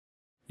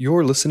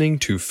You're listening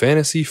to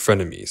Fantasy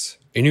Frenemies,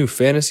 a new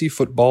fantasy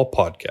football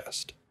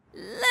podcast.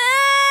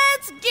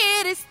 Let's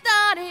get it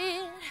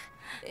started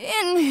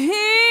in here.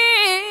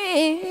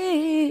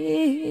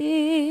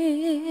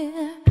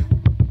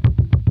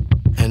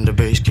 And the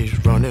bass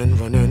keeps running,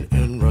 running,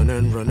 and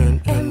running,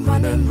 running, and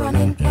running,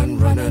 running, and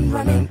running,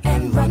 running,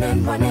 and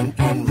running, running,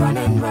 and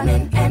running,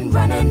 running, and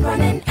running,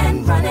 running,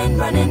 and running,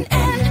 running,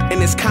 and. In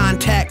this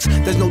context,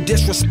 there's no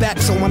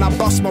disrespect, so when I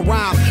bust my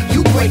rhyme,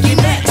 you break your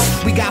necks.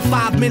 We got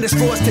 5 minutes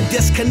for us to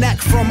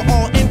disconnect from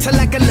all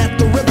intellect and let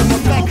the rhythm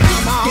affect.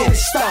 Get it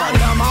started,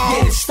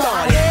 get it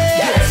started,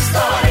 get it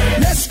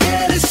started. Let's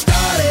get it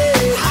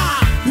started.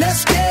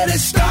 Let's get it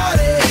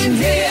started in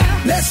here.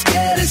 Let's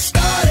get it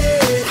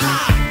started.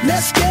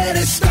 Let's get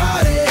it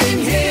started in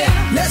here.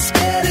 Let's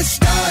get it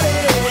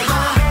started.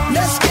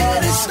 Let's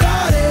get it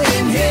started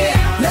in here.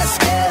 Let's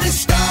get it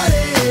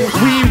started.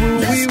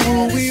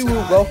 We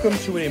will. Welcome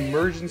to an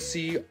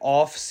emergency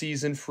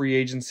off-season free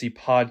agency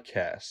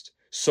podcast.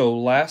 So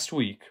last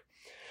week,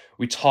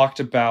 we talked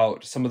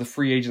about some of the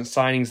free agent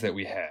signings that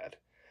we had.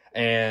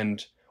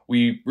 And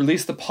we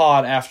released the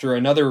pod after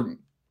another,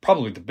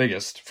 probably the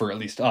biggest, for at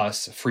least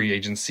us, free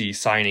agency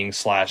signing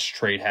 /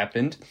 trade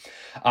happened.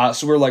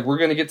 So we're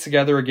going to get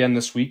together again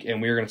this week,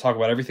 and we're going to talk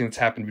about everything that's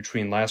happened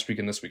between last week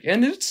and this week.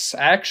 And it's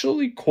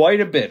actually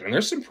quite a bit, and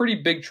there's some pretty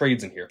big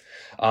trades in here.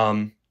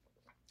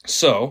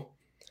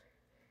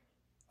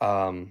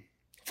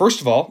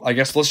 First of all, I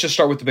guess let's just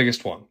start with the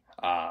biggest one.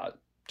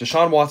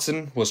 Deshaun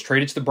Watson was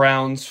traded to the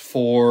Browns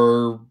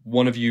for,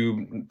 one of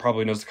you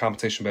probably knows the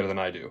compensation better than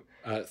I do.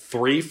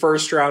 3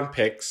 first-round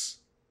picks.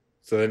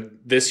 So then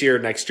this year,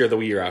 next year, the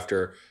year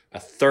after, a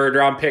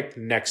 3rd-round pick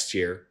next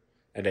year,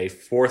 and a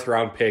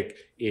 4th-round pick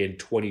in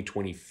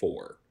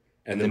 2024.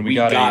 And then we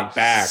got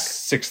back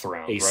 6th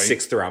round, a right?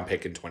 6th-round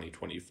pick in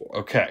 2024.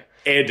 Okay.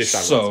 And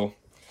Deshaun Watson.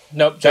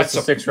 Nope, That's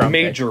a 6th round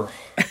major.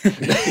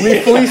 We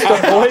fleeced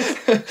them, boys.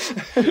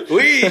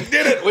 We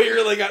did it. We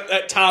really got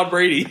that Tom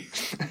Brady.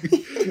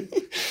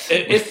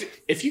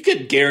 If you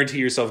could guarantee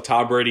yourself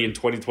Tom Brady in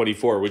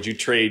 2024, would you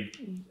trade?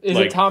 Is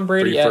it Tom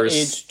Brady at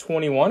age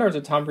 21 or is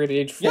it Tom Brady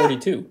at age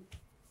 42? Yeah.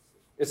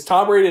 It's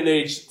Tom Brady at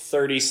age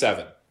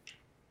 37.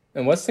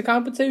 And what's the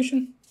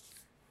compensation?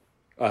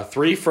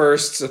 3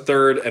 firsts, a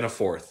 3rd, and a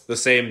 4th. The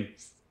same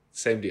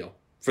deal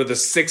for the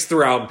 6th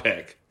round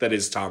pick that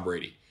is Tom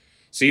Brady.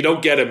 So you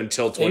don't get him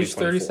until 2024. Age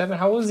 37.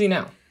 How old is he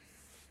now?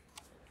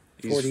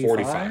 He's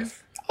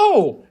 45.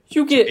 Oh,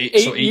 you get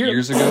 8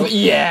 years ago?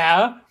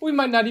 Yeah. We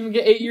might not even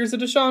get 8 years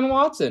of Deshaun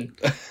Watson.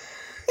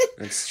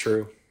 That's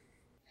true.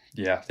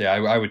 Yeah,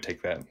 I would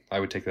take that. I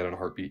would take that in a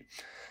heartbeat.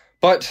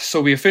 But,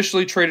 so we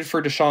officially traded for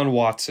Deshaun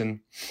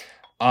Watson.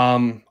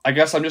 I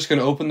guess I'm just going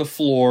to open the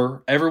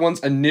floor.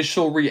 Everyone's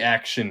initial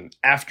reaction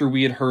after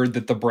we had heard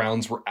that the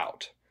Browns were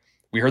out.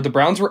 We heard the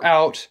Browns were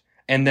out,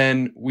 and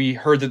then we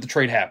heard that the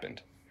trade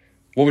happened.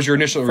 What was your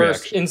initial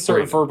reaction? First,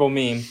 insert verbal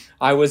meme.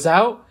 I was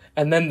out,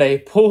 and then they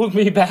pulled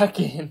me back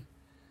in.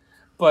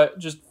 But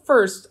just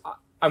first,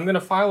 I'm going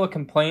to file a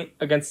complaint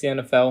against the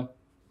NFL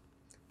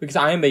because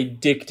I am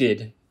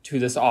addicted to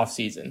this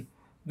offseason.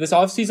 This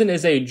offseason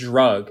is a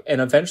drug, and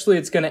eventually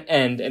it's going to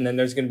end, and then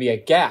there's going to be a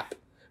gap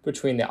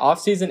between the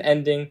offseason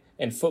ending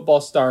and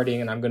football starting,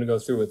 and I'm going to go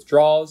through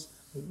withdrawals.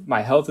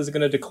 My health is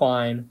going to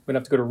decline. I'm going to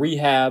have to go to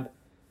rehab.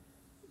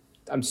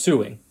 I'm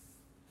suing.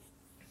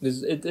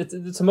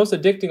 It's the most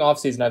addicting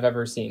offseason I've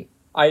ever seen.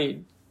 I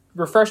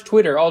refresh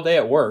Twitter all day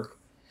at work.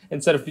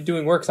 Instead of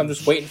doing work, so I'm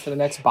just waiting for the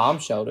next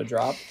bombshell to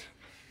drop.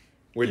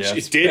 Which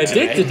yes. it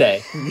did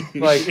today.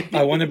 Like,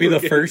 I want to be the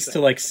first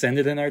to send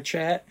it in our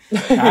chat.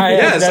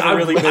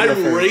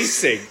 I'm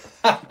racing.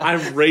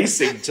 I'm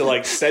racing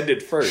to send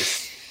it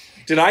first.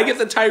 Did I get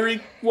the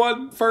Tyreek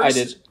one first? I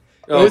did.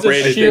 Oh, it was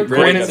Brandon a sheer did.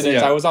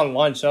 coincidence. Yeah. I was on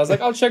lunch and I was like,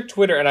 I'll check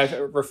Twitter, and I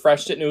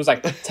refreshed it and it was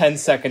 10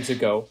 seconds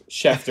ago.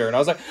 Schefter, and I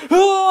was like,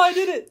 oh, I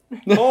did it.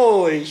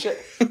 Holy shit!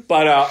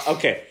 But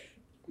okay,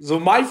 so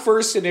my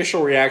first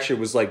initial reaction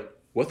was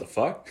what the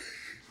fuck?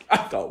 I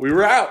thought we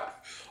were out.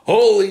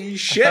 Holy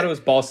shit! I thought it was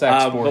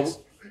Ballsack Sports.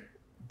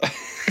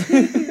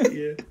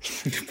 Yeah.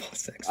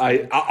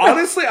 I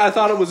honestly, I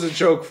thought it was a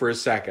joke for a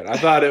second. I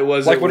thought it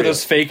was one of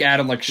those fake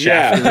Adam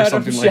Schefter or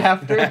something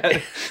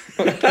Schefter.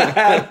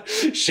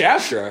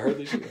 Schefter, I heard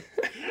this.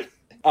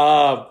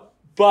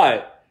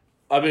 But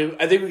I mean,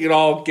 I think we can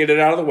all get it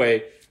out of the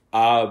way.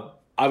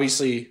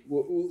 Obviously,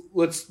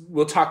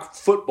 we'll talk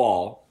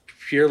football,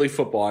 purely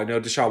football. I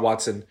know Deshaun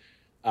Watson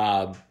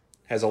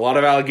has a lot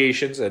of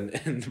allegations, and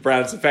the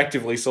Browns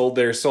effectively sold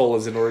their soul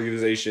as an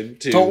organization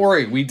to. Don't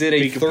worry, we did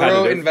a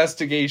thorough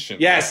investigation.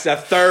 Yes, a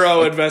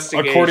thorough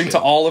investigation. According to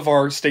all of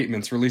our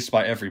statements released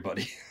by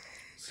everybody.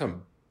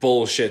 Some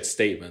bullshit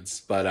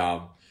statements,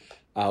 but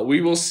we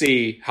will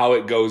see how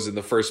it goes in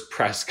the first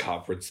press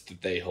conference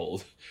that they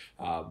hold.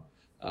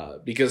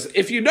 Because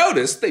if you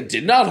notice, they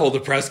did not hold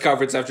a press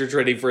conference after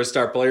trading for a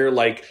star player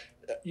I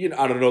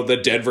don't know, the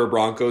Denver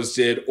Broncos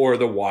did or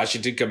the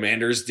Washington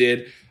Commanders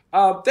did.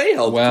 They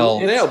held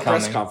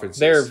press conferences.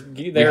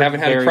 They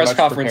haven't had a press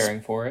conference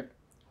preparing for it.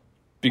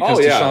 because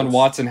Deshaun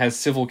Watson has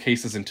civil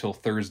cases until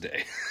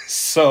Thursday.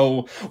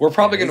 So we're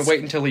probably going to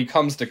wait until he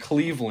comes to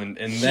Cleveland,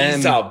 and then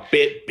He's a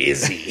bit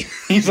busy.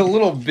 he's a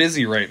little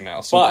busy right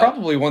now. So But-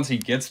 probably once he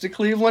gets to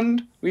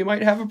Cleveland, we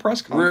might have a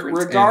press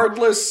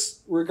conference.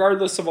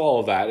 Regardless of all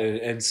of that,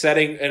 and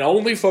setting and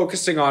only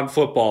focusing on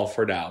football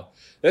for now,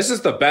 this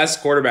is the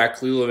best quarterback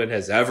Cleveland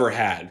has ever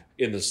had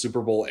in the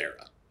Super Bowl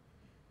era.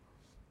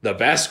 The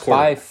best By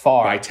quarterback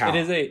far. by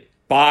talent. It is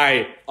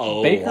by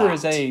a Baker lot.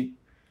 is a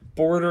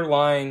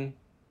borderline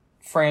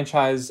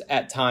franchise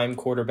at time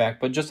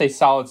quarterback, but just a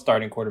solid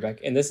starting quarterback.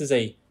 And this is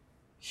a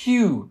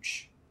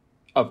huge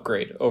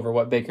upgrade over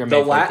what Baker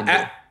Mayfield can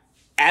do.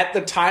 At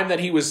the time that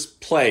he was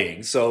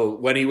playing, so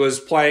when he was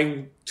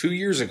playing 2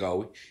 years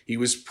ago, he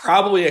was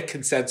probably a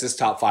consensus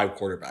top 5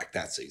 quarterback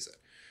that season.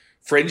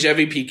 Fringe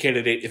MVP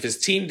candidate. If his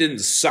team didn't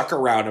suck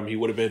around him, he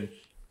would have been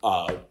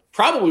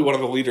probably one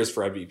of the leaders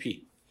for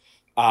MVP.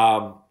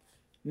 Now,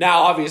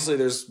 obviously,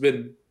 there's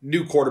been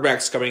new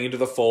quarterbacks coming into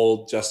the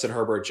fold. Justin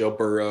Herbert, Joe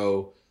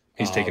Burrow.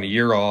 He's taking a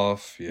year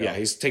off. Yeah,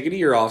 he's taking a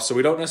year off, so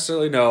we don't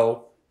necessarily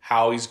know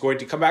how he's going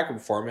to come back in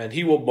form, and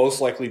he will most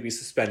likely be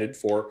suspended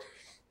for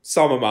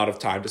some amount of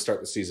time to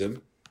start the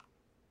season.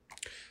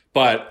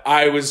 But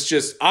I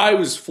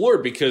was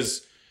floored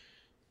because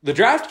the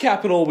draft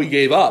capital we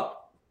gave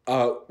up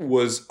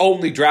was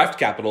only draft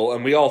capital,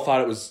 and we all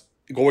thought it was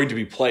going to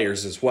be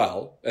players as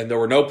well, and there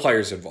were no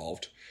players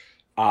involved.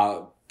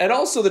 And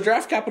also the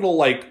draft capital,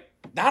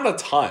 not a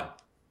ton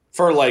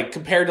for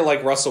compared to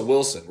Russell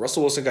Wilson.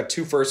 Russell Wilson got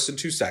 2 firsts and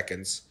 2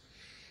 seconds.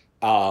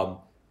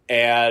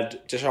 And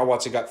Deshaun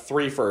Watson got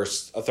 3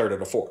 firsts, a third,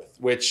 and a fourth,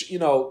 which,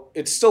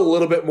 it's still a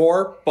little bit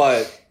more,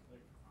 but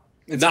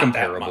It's not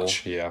comparable. that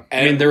much. Yeah.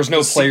 And I mean, there's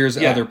no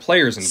the other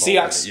players involved.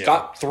 Seahawks in it,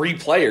 got 3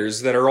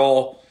 players that are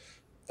all,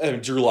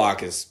 Drew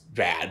Lock is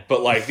bad,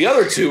 but the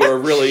other 2 are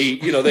really,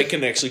 they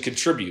can actually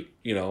contribute,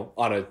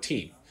 on a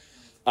team,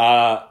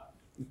 to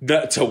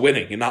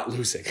winning and not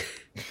losing.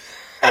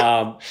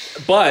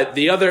 But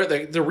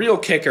the real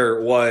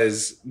kicker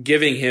was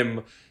giving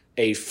him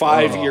a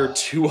 5-year,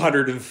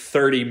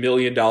 $230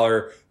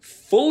 million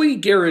fully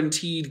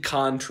guaranteed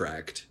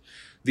contract,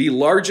 the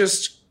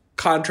largest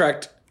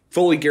contract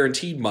fully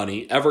guaranteed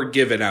money ever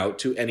given out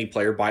to any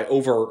player by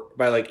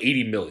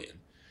 $80 million.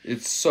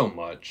 It's so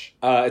much.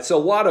 It's a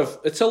lot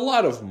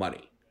of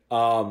money.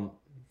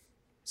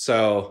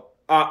 So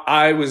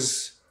I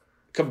was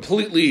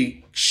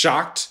completely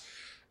shocked.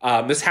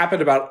 This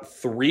happened about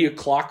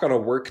 3:00 on a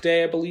work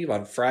day, I believe,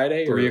 on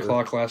Friday.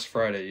 3:00 last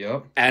Friday.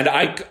 Yep. And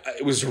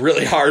it was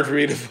really hard for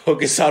me to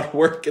focus on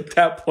work at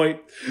that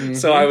point. Mm-hmm.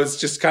 So I was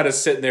just kind of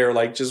sitting there,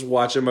 just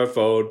watching my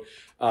phone.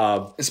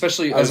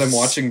 Especially as I'm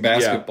watching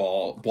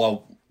basketball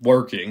while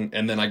working,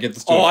 and then I get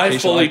this notification. I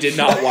fully did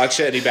not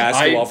watch any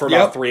basketball for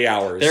about 3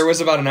 hours. There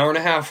was about an hour and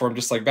a half where I'm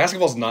just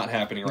basketball's not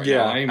happening right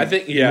now. I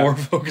think more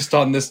focused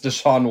on this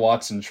Deshaun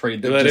Watson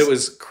trade that it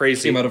was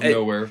crazy. Came out of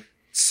nowhere.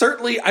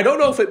 Certainly, I don't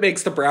know if it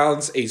makes the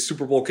Browns a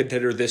Super Bowl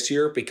contender this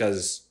year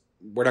because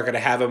we're not going to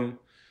have him.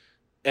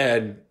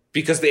 And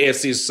because the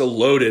AFC is so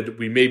loaded,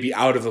 we may be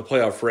out of the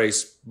playoff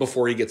race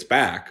before he gets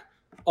back.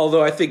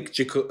 Although I think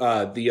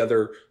the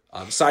other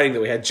signing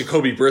that we had,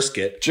 Jacoby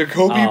Brisket.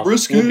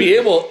 Will be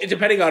able,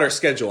 depending on our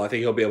schedule, I think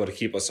he'll be able to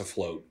keep us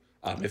afloat.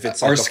 If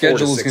it's our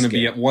schedule is going to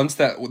be once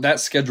that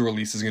schedule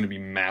release is going to be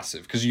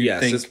massive because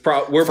think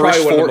we're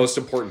probably one of the most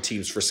important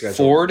teams for schedule.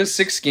 4 to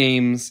 6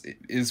 games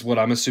is what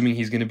I'm assuming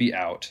he's going to be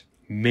out.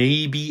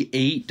 Maybe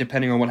 8,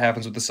 depending on what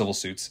happens with the civil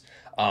suits.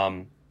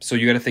 So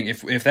you got to think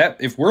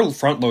if we're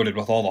front loaded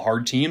with all the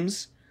hard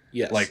teams,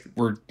 yes,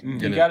 we're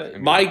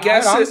my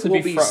guess is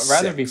will be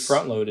rather be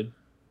front loaded.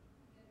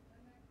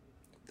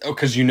 Oh,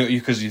 because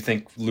you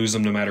think lose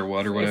them no matter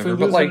what or whatever.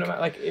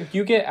 But if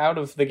you get out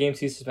of the games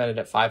he's suspended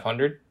at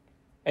 500.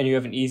 And you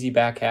have an easy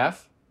back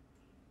half.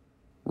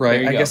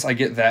 Right. I guess I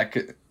get that.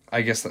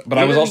 But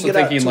I was also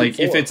thinking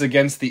if it's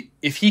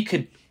if he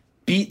could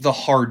beat the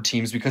hard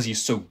teams because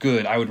he's so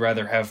good, I would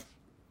rather have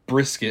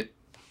Brisket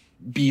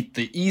beat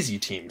the easy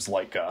teams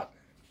like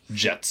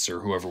Jets or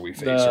whoever we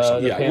face or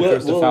something. The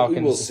Panthers, the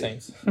Falcons, the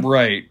Saints.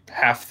 Right.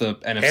 Half the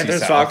NFC Panthers,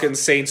 South.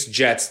 Falcons, Saints,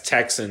 Jets,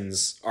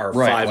 Texans are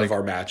 5 of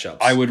our matchups.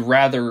 I would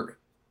rather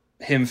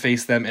him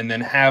face them and then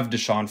have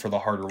Deshaun for the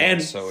harder ones.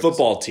 And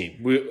football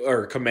team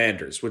or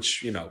Commanders,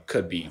 which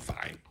could be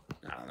fine.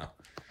 I don't know.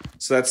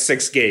 So that's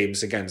 6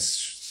 games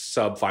against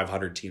sub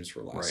 500 teams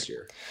for last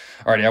year.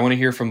 All right, I want to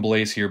hear from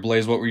Blaze here.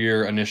 Blaze, what were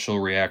your initial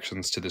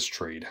reactions to this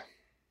trade?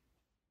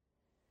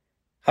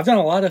 I've done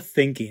a lot of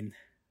thinking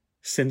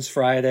since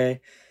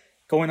Friday.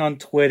 Going on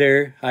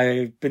Twitter,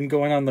 I've been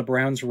going on the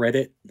Browns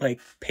Reddit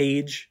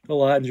page a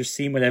lot and just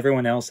seeing what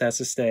everyone else has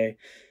to say.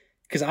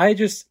 Because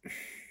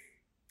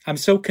I'm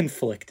so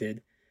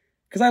conflicted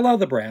because I love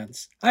the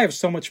Browns. I have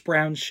so much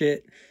Brown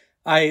shit.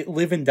 I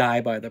live and die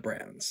by the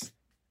Browns.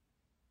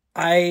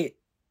 I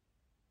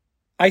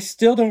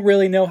still don't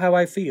really know how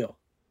I feel.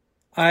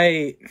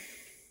 So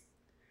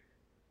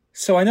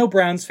I know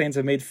Browns fans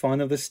have made fun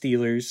of the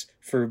Steelers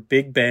for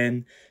Big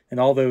Ben and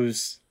all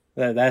those,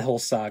 that whole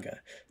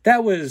saga.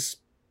 That was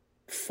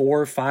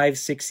 4, 5,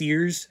 6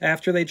 years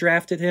after they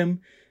drafted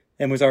him.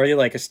 and was already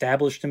like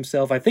established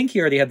himself. I think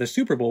he already had the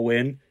Super Bowl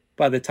win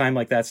by the time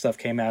like that stuff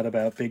came out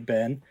about Big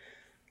Ben.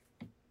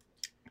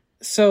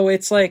 So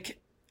it's like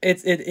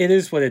it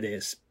is what it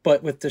is.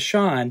 But with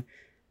Deshaun,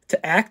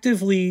 to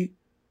actively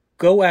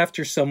go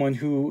after someone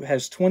who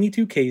has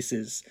 22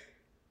 cases,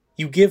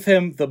 you give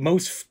him the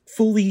most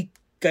fully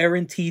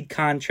guaranteed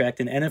contract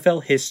in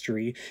NFL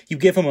history. You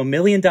give him $1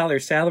 million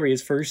salary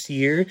his first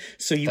year,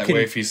 so you That can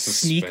way if he's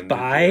sneak suspended,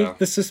 by yeah.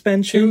 the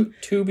suspension.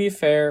 To be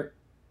fair,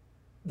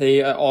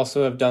 they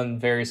also have done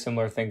very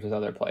similar things with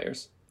other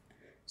players.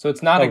 So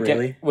it's not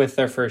really? with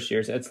their first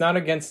years. It's not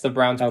against the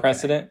Browns' Okay.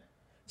 precedent.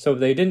 So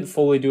they didn't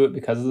fully do it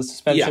because of the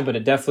suspension, Yeah. but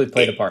it definitely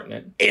played a part in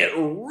it. It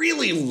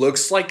really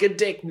looks like a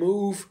dick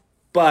move,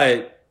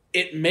 but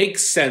it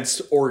makes sense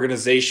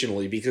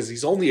organizationally because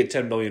he's only a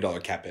 $10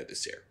 million cap hit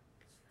this year.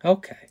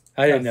 Okay,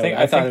 I didn't know.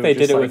 I thought think they was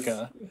did it just with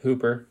like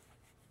Hooper.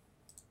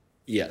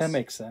 Yes. that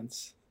makes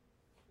sense.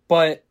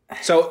 But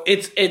So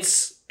it's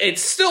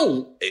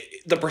still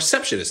the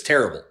perception is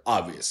terrible,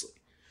 obviously.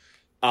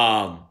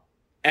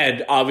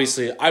 And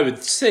obviously I would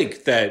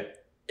think that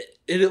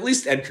it at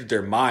least entered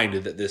their mind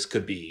that this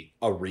could be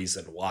a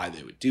reason why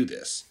they would do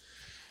this.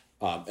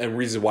 And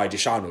reason why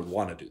Deshaun would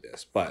want to do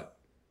this. But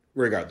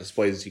regardless,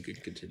 Blaze, you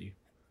could continue.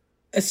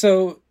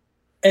 so,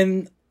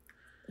 and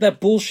that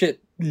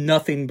bullshit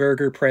nothing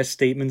burger press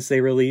statements they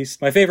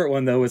released. My favorite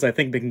one though was I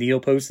think McNeil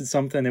posted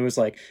something. It was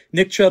like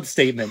Nick Chubb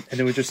statement, and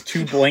it was just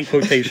 2 blank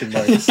quotation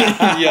marks. And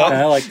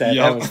I like that.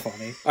 Yup. That was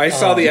funny. I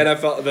saw the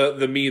NFL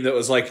the meme that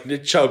was like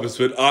Nick Chubb has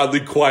been oddly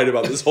quiet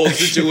about this whole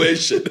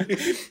situation.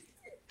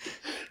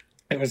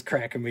 It was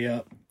cracking me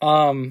up.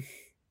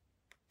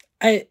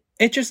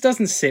 It just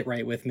doesn't sit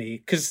right with me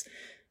because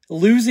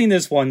losing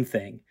is one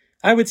thing.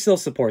 I would still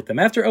support them.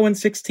 After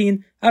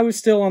 0-16, I was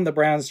still on the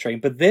Browns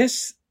train, but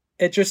this,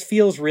 it just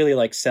feels really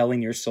like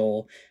selling your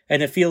soul,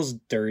 and it feels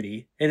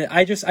dirty, and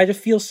I just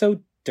feel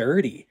so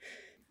dirty.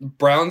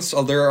 Browns,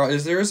 there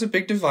is a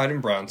big divide in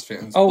Browns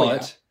fans. Oh,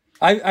 but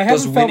I does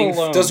haven't felt winning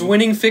alone. does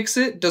winning fix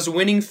it? Does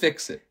winning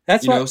fix it?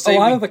 That's You what know, a say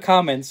lot we- of the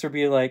comments would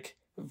be like,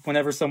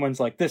 whenever someone's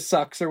like, this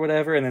sucks or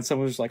whatever, and then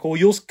someone's like, well,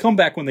 you'll come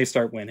back when they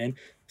start winning.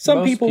 Some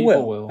Most people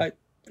people will. will.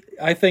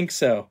 I think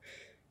so.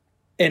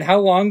 And how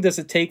long does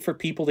it take for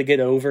people to get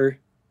over,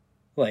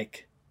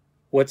 like,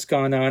 what's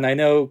gone on? I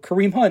know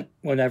Kareem Hunt,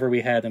 whenever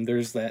we had him,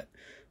 there's that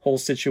whole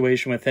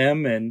situation with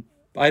him, and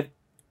I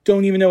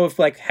don't even know if,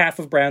 like, half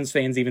of Browns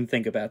fans even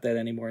think about that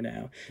anymore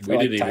now. We Like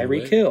didn't even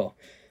Tyreek win. Hill.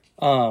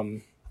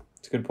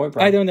 It's a good point,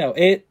 Brian. I don't know.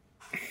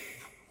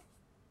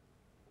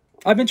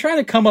 I've been trying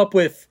to come up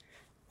with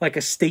like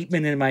a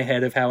statement in my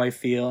head of how I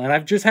feel, and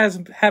I've just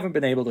haven't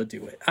been able to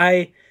do it.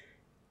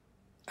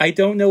 I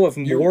don't know if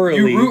morally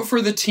You root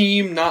for the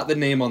team, not the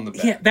name on the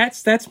back. yeah,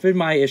 that's been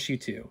my issue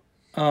too.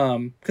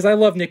 Because I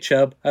love Nick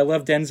Chubb, I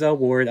love Denzel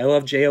Ward, I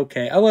love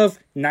JOK, I love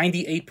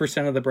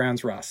 98% of the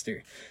Browns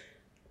roster.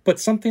 But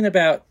something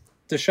about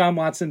Deshaun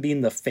Watson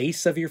being the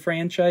face of your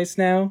franchise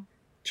now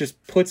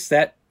just puts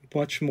that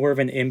much more of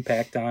an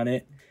impact on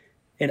it.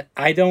 And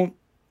I don't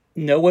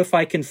know if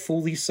I can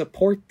fully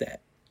support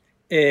that.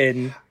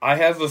 And I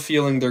have a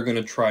feeling they're going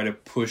to try to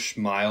push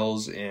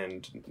Miles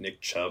and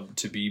Nick Chubb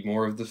to be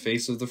more of the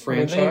face of the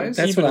franchise.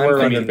 that's even what I'm were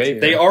when thinking Baker- too.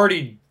 They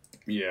already,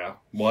 yeah.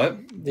 What?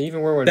 They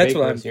even were when That's Baker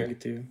what I'm was here. thinking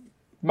too.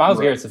 Miles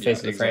Right, Garrett's the face yeah,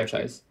 of the exactly.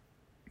 franchise.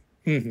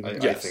 Mhm.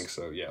 I Yes. think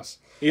so. Yes.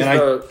 He's And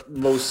the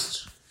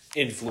most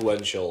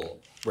influential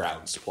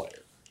Browns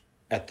player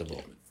at the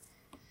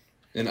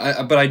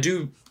moment. But I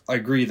do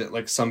agree that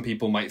like some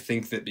people might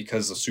think that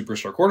because the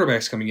superstar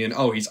quarterback's coming in,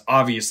 oh, he's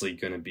obviously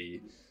going to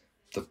be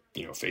the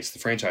face of the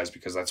franchise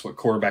because that's what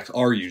quarterbacks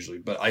are usually.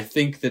 But I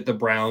think that the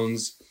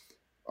Browns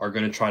are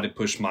going to try to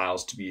push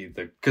Miles to be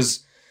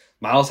because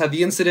Miles had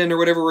the incident or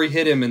whatever where he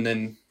hit him, and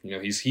then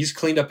he's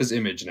cleaned up his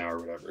image now or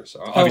whatever.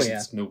 So obviously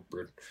it's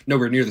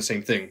nowhere near the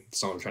same thing.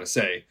 That's not what I'm trying to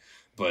say,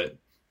 but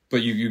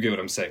you get what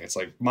I'm saying. It's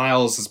like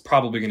Miles is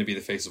probably going to be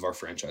the face of our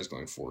franchise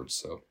going forward.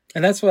 So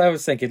And that's what I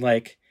was thinking.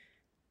 Like,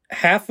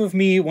 half of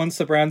me wants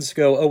the Browns to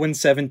go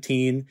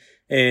 0-17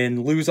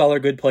 and lose all their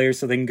good players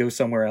so they can go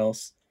somewhere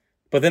else.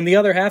 But then the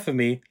other half of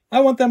me,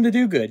 I want them to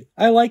do good.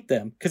 I like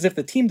them. Because if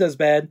the team does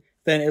bad,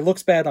 then it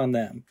looks bad on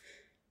them.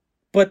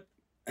 But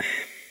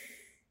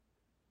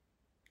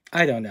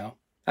I don't know.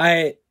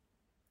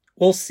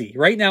 We'll see.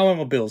 Right now I'm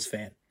a Bills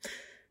fan.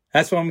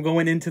 That's what I'm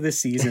going into the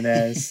season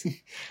as.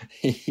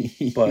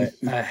 But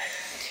I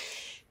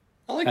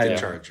like I the don't know.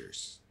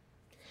 Chargers.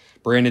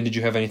 Brandon, did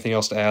you have anything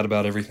else to add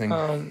about everything?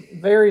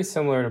 Very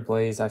similar to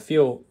Blaze. I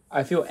feel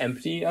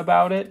empty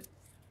about it.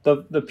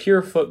 The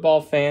pure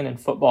football fan and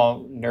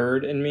football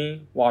nerd in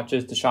me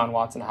watches Deshaun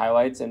Watson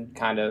highlights and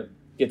kind of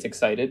gets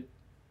excited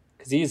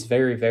because he is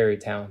very, very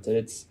talented.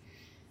 It's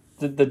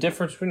the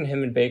difference between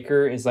him and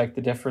Baker is like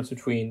the difference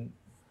between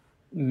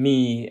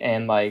me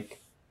and like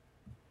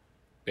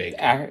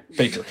Baker.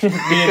 Baker. me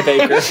and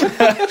Baker.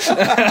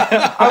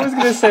 I was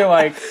gonna say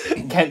like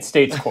Kent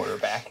State's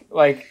quarterback.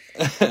 Like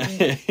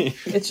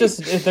it's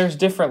just there's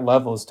different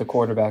levels to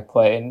quarterback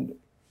play, and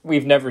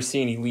we've never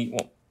seen elite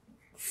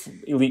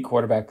elite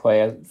quarterback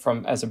play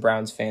as a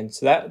Browns fan.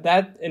 So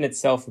that in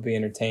itself would be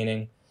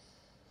entertaining.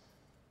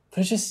 But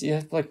it's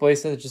just, like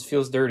Blaze said, it just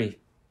feels dirty.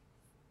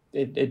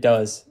 It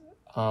does.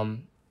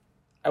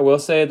 I will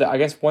say that I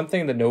guess one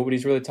thing that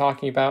nobody's really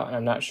talking about, and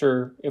I'm not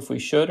sure if we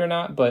should or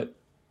not, but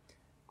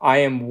I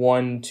am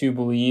one to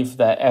believe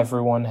that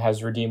everyone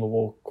has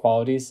redeemable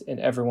qualities and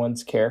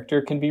everyone's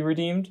character can be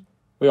redeemed.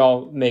 We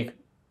all make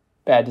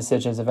bad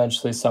decisions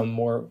eventually, some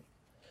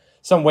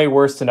way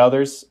worse than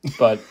others.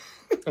 But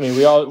I mean,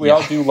 we all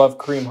do love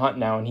Kareem Hunt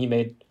now, and he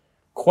made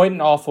quite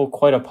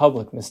a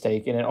public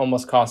mistake, and it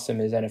almost cost him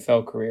his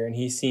NFL career. And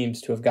he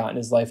seems to have gotten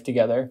his life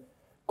together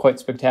quite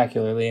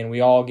spectacularly. And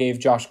we all gave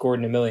Josh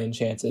Gordon a million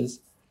chances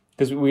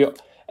because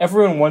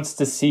everyone wants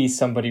to see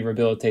somebody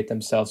rehabilitate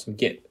themselves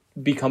and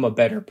become a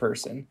better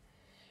person.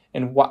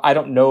 And I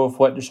don't know if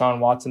what Deshaun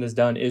Watson has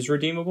done is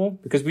redeemable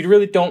because we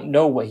really don't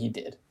know what he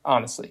did,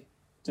 honestly.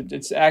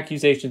 It's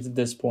accusations at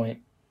this point.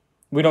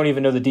 We don't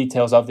even know the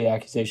details of the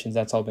accusations.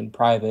 That's all been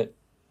private.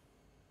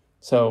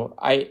 So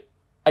I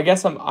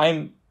guess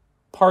I'm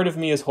part of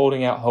me is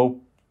holding out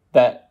hope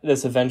that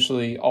this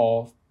eventually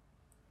all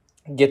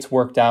gets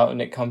worked out and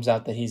it comes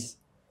out that he's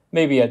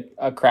maybe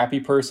a crappy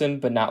person,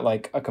 but not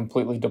like a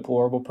completely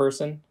deplorable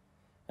person.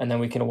 And then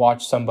we can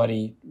watch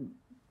somebody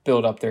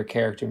build up their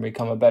character and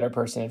become a better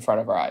person in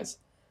front of our eyes.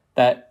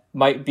 That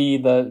might be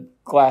the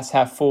glass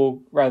half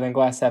full rather than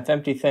glass half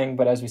empty thing,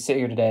 but as we sit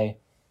here today,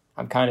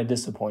 I'm kind of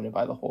disappointed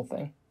by the whole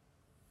thing.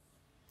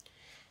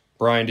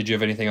 Brian, did you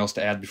have anything else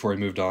to add before we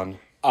moved on?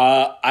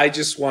 I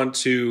just want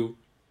to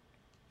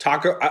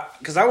talk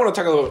because I want to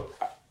talk a little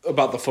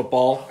about the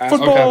football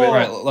aspect. Okay,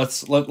 right.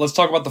 Let's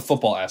talk about the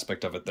football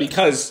aspect of it then.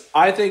 Because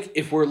I think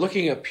if we're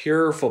looking at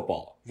pure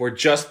football, we're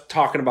just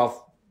talking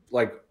about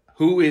like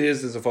who it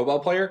is as a football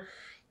player.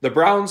 The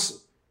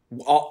Browns,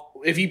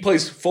 if he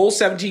plays full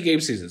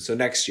 17-game season, so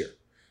next year,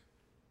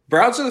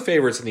 Browns are the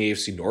favorites in the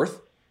AFC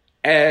North,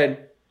 and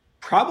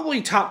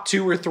probably top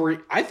 2 or 3.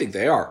 I think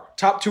they are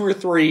top 2 or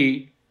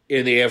 3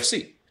 in the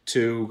AFC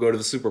to go to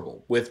the Super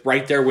Bowl.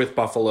 Right there with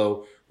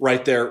Buffalo,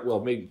 right there.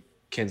 Well, maybe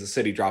Kansas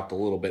City dropped a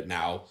little bit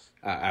now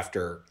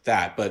after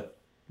that, but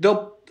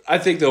I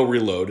think they'll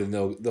reload and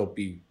they'll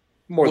be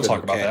more. We'll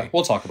talk about that.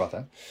 We'll talk about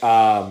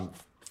that.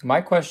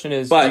 My question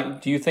is,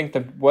 do you think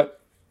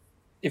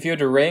if you had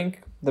to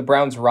rank the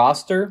Browns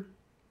roster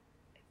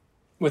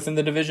within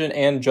the division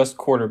and just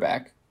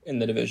quarterback in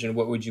the division,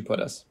 what would you put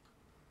us?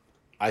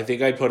 I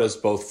think I'd put us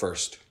both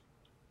first.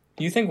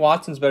 Do you think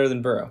Watson's better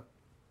than Burrow?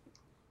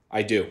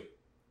 I do.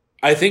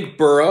 I think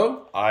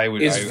Burrow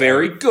is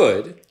very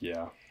good.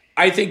 Yeah.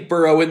 I think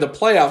Burrow in the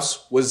playoffs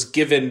was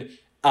given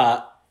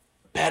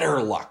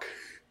better luck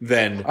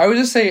than... I would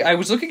just say, I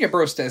was looking at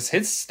Burrow's stats.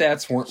 His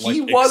stats weren't like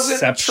He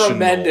wasn't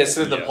tremendous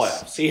in the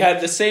playoffs. He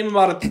had the same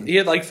amount of... He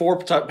had like 4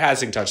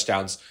 passing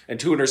touchdowns and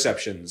 2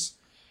 interceptions.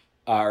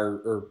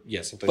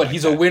 Something but like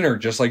he's that. A winner,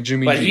 just like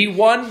Jimmy But G. he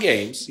won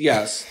games,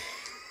 yes.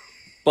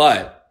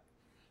 But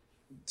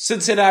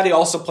Cincinnati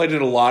also played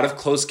in a lot of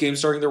close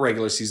games during the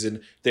regular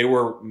season. They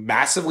were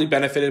massively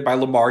benefited by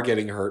Lamar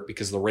getting hurt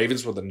because the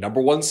Ravens were the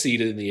number 1 seed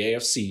in the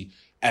AFC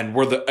and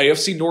were the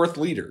AFC North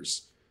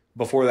leaders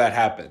before that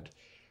happened.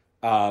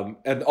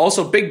 And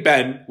also Big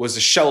Ben was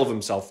a shell of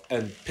himself,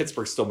 and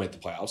Pittsburgh still made the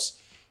playoffs.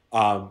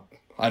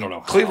 I don't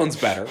know. Cleveland's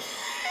better.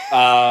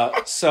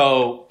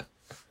 So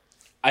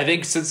I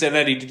think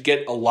Cincinnati did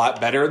get a lot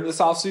better in this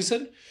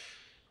offseason.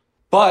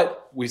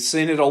 But we've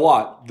seen it a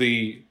lot.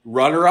 The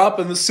runner-up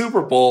in the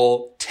Super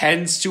Bowl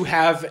tends to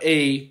have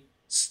a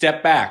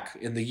step back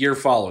in the year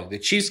following. The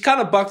Chiefs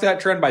kind of bucked that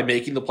trend by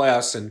making the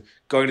playoffs and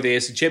going to the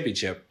AFC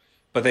Championship,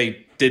 but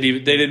they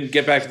didn't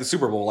get back to the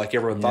Super Bowl like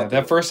everyone thought.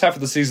 That first half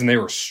of the season, they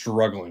were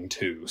struggling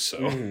too.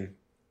 So,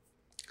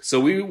 So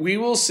we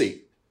will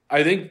see.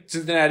 I think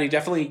Cincinnati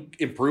definitely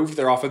improved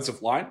their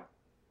offensive line.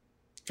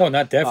 Oh,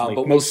 not definitely.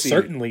 but we'll Most see.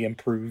 certainly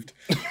improved.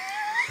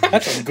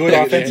 That's a good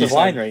offensive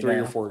line right 3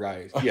 now. or 4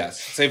 guys.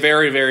 Yes, it's a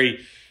very, very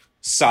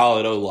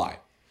solid O-line.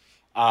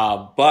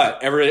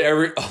 But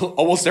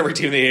almost every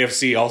team in the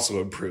AFC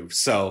also improved.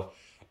 So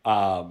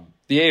the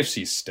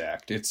AFC's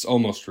stacked. It's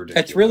almost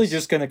ridiculous. It's really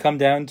just going to come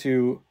down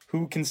to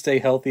who can stay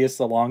healthiest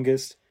the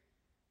longest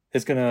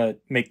is going to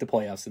make the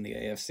playoffs in the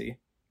AFC.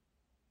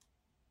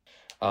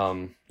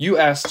 You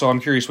asked, so I'm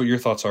curious what your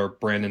thoughts are,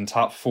 Brandon.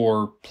 Top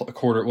 4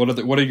 quarter.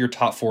 What are your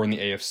top 4 in the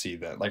AFC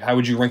then? Like, how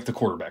would you rank the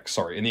quarterbacks?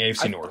 Sorry, in the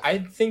AFC North. I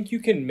think you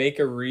can make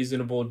a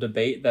reasonable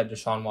debate that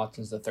Deshaun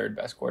Watson's the 3rd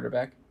best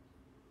quarterback.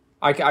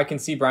 I can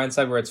see Brian's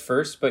side where it's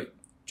first, but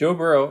Joe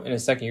Burrow in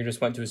his second year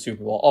just went to a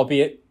Super Bowl,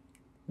 albeit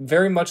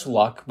very much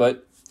luck,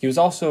 but he was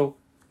also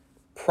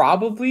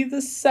probably the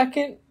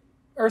 2nd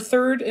or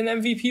 3rd in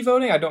MVP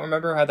voting. I don't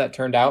remember how that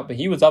turned out, but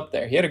he was up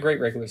there. He had a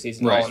great regular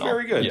season. Right, all in all.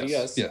 very good.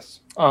 Yes.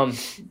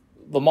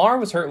 Lamar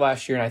was hurt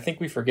last year, and I think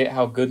we forget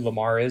how good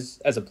Lamar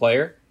is as a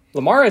player.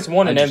 Lamar has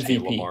won an I just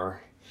hate MVP.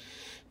 Lamar.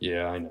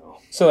 Yeah, I know.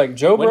 So, like,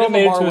 Joe When Burrow did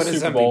made it Lamar to a win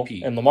his Super Bowl,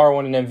 MVP? and Lamar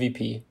won an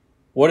MVP.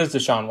 What has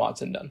Deshaun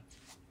Watson done?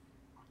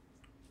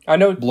 I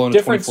know Blown a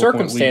different 24-point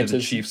lead to the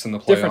circumstances, Chiefs in the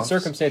playoffs. different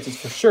circumstances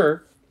for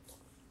sure,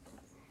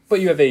 but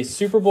you have a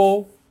Super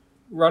Bowl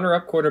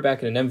runner-up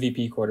quarterback and an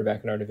MVP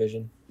quarterback in our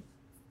division.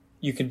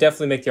 You could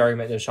definitely make the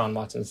argument that Deshaun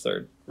Watson's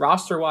third.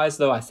 Roster-wise,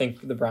 though, I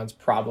think the Browns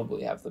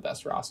probably have the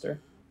best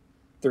roster.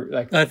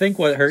 I think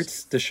what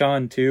hurts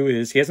Deshaun, too,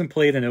 is he hasn't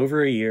played in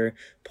over a year.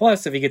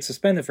 Plus, if he gets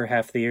suspended for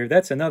half the year,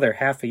 that's another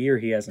half a year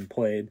he hasn't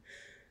played.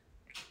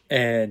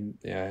 And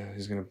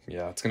it's gonna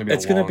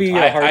be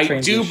a hard I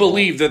transition. do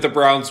believe that the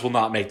Browns will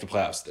not make the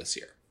playoffs this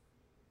year.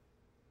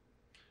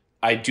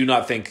 I do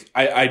not think.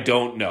 I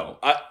don't know.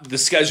 The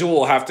schedule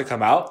will have to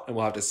come out, and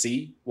we'll have to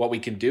see what we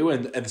can do,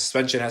 and the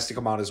suspension has to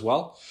come out as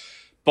well.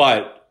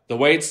 But the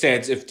way it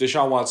stands, if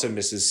Deshaun Watson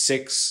misses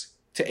 6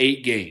 to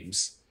 8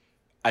 games,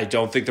 I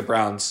don't think the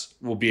Browns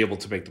will be able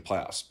to make the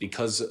playoffs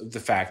because of the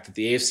fact that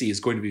the AFC is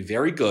going to be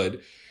very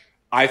good.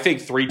 I think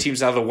 3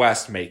 teams out of the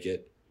West make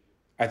it.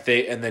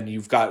 And then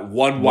you've got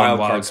one wild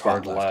card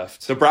spot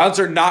left. The Browns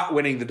are not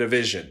winning the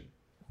division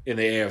in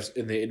the AFC,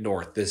 in the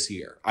North this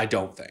year. I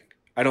don't think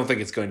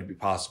it's going to be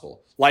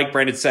possible. Like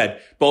Brandon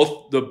said,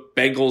 both the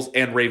Bengals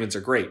and Ravens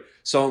are great.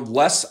 So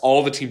unless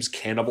all the teams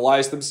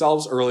cannibalize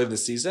themselves early in the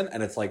season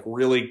and it's like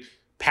really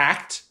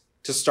packed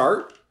to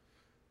start,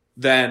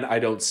 then I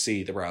don't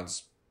see the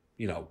Browns,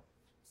 I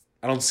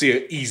don't see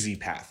an easy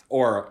path,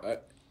 or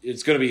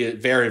it's going to be a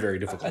very, very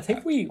difficult I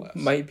think we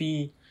might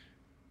be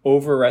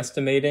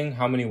overestimating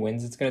how many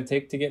wins it's going to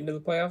take to get into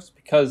the playoffs,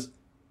 because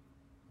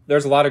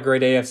there's a lot of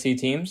great AFC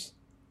teams,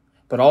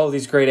 but all of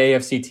these great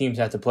AFC teams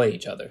have to play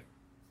each other.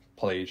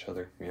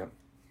 Yeah.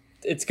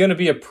 It's going to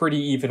be a pretty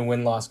even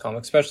win-loss column,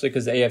 especially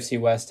because the AFC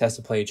West has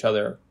to play each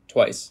other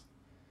twice.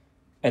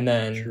 And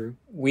then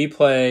we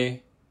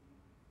play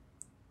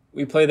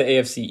the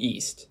AFC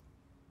East.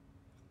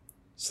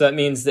 So that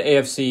means the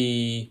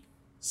AFC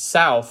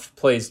South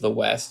plays the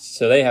West,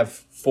 so they have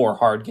 4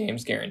 hard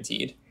games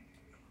guaranteed.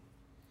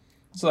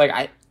 So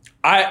I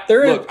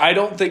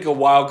don't think a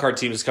wild card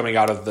team is coming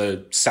out of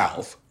the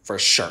South for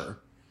sure.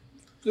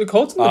 The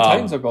Colts and the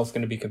Titans are both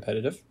going to be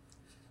competitive.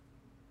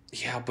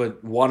 Yeah,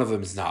 but one of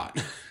them is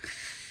not.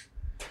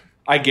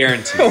 I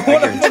guarantee.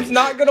 One of them's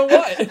not going to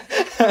what?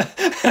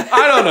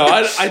 I don't know.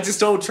 I just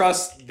don't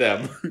trust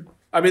them.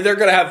 I mean, they're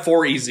going to have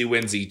 4 easy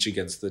wins each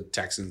against the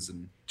Texans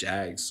and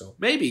Jags. So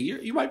maybe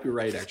you might be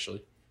right,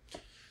 actually.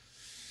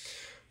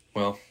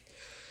 Well,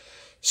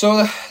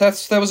 so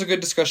that was a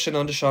good discussion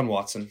on Deshaun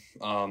Watson.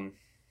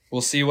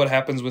 We'll see what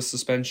happens with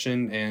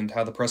suspension and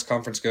how the press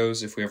conference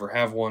goes if we ever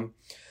have one.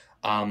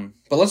 But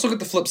let's look at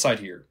the flip side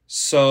here.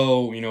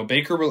 So,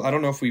 Baker, I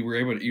don't know if we were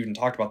able to even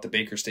talk about the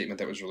Baker statement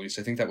that was released.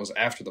 I think that was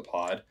after the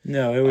pod.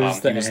 No, it was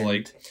the end.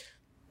 Oh,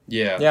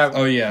 yeah,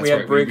 that's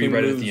right. We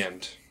read it at the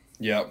end.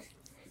 Yeah.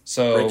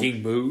 So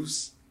breaking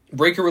moves?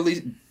 Baker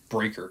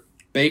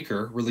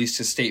released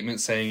his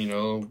statement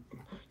saying,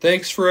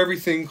 thanks for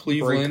everything,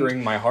 Cleveland.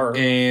 Breaking my heart.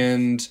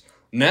 And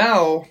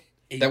now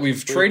that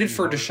we've traded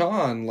for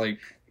Deshaun,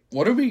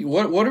 what are we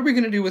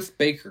going to do with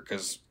Baker?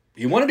 Because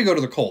he wanted to go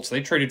to the Colts.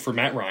 They traded for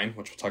Matt Ryan,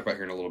 which we'll talk about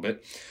here in a little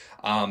bit.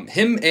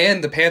 Him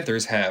and the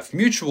Panthers have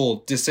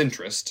mutual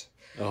disinterest.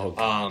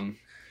 Oh.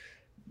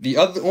 The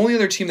only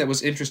other team that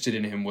was interested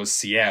in him was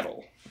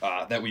Seattle,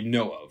 that we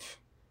know of.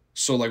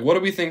 So, what do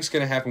we think is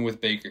going to happen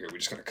with Baker here? We're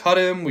just going to cut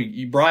him?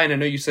 Brian, I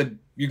know you said,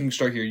 you can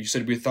start here. You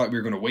said we thought we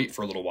were going to wait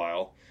for a little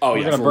while. Oh,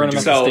 we're going to burn him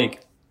at the stake.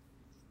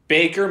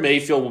 Baker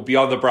Mayfield will be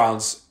on the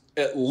Browns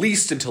at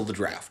least until the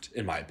draft,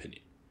 in my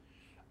opinion.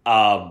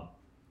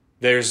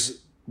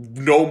 There's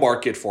no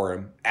market for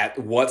him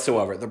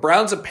whatsoever. The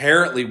Browns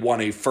apparently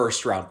won a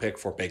first-round pick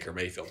for Baker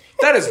Mayfield.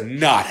 That is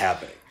not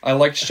happening. I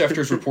liked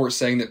Schefter's report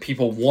saying that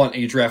people want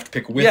a draft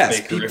pick with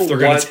Baker if they're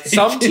going to take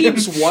some him.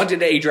 teams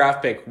wanted a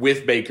draft pick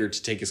with Baker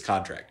to take his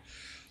contract.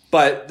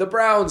 But the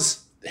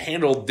Browns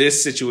handled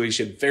this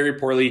situation very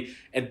poorly,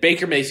 and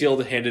Baker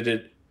Mayfield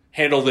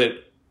handled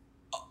it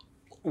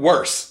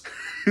worse.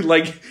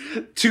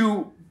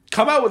 To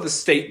come out with a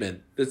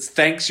statement that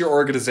thanks your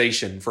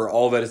organization for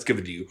all that it's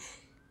given to you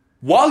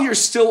while you're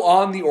still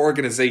on the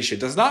organization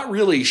does not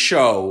really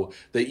show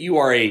that you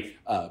are a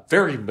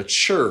very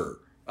mature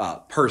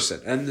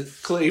person. And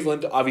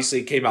Cleveland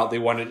obviously came out. They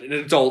wanted an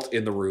adult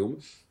in the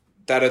room.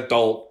 That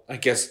adult, I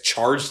guess,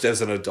 charged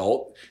as an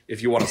adult,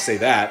 if you want to say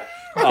that.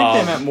 I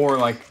think they meant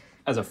more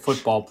as a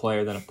football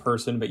player than a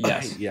person, but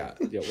yes. Yeah,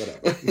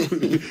 whatever.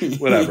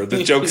 Whatever.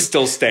 The joke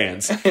still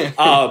stands.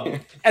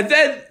 And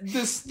then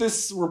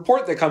this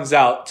report that comes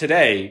out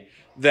today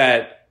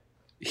that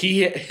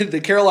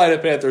the Carolina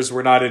Panthers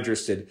were not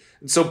interested.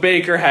 And so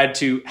Baker had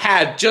to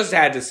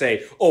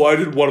say, I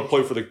didn't want to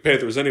play for the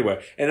Panthers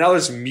anyway. And now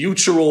there's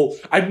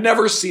I've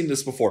never seen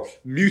this before,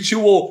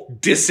 mutual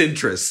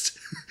disinterest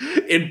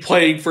in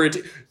playing for it.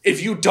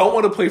 If you don't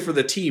want to play for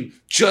the team,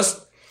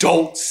 just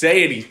don't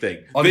say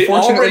anything.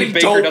 Unfortunately,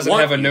 Baker doesn't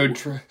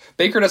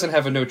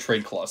have a no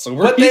trade clause. So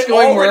he's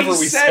going wherever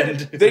we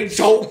send him. They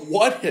don't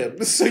want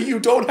him. So you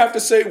don't have to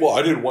say,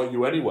 I didn't want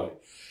you anyway.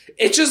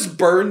 It just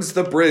burns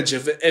the bridge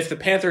if the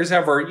Panthers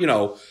ever,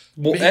 ever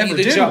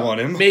did want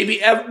him. Maybe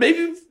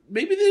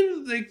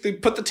they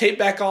put the tape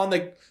back on.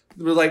 They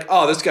were like,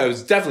 this guy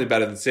was definitely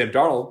better than Sam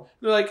Darnold.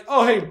 They're like,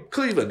 hey,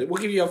 Cleveland,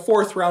 we'll give you a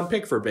 4th round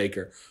pick for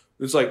Baker.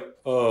 It's like,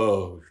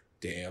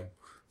 damn.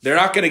 They're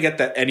not going to get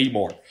that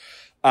anymore.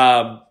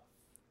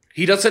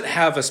 He doesn't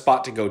have a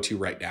spot to go to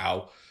right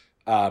now.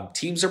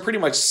 Teams are pretty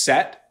much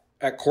set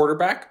at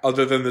quarterback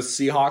other than the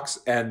Seahawks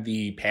and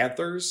the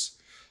Panthers.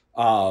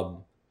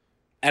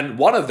 And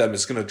one of them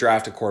is going to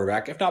draft a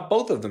quarterback. If not,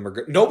 both of them are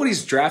good.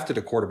 Nobody's drafted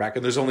a quarterback,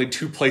 and there's only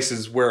 2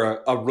 places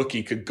where a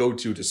rookie could go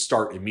to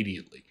start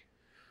immediately.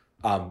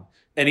 And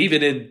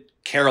even in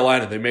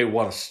Carolina, they may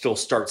want to still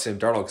start Sam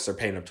Darnold because they're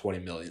paying him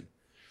 $20 million.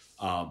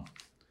 And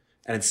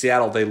in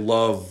Seattle, they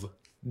love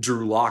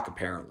Drew Lock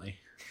apparently.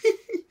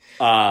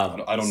 I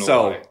don't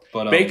know why.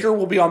 But Baker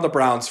will be on the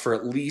Browns for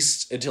at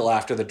least until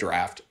after the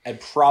draft, and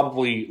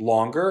probably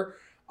longer.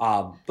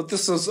 But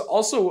this is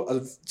also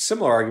a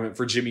similar argument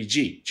for Jimmy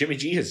G. Jimmy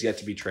G has yet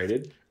to be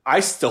traded.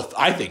 I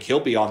think he'll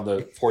be on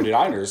the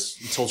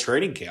 49ers until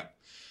training camp.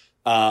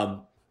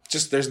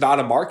 Just there's not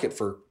a market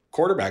for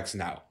quarterbacks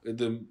now.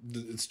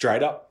 It's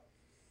dried up.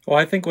 Well,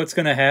 I think what's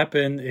going to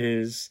happen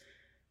is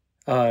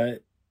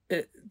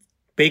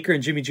Baker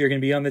and Jimmy G are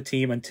going to be on the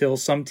team until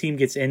some team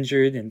gets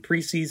injured in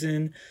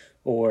preseason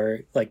or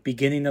like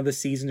beginning of the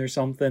season or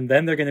something.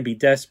 Then they're going to be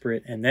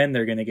desperate, and then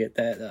they're going to get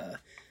that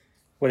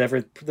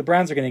whatever. The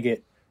Browns are going to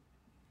get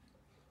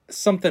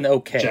something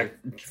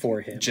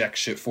for him. Jack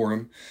shit for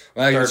him.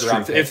 Third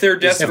round pick. If they're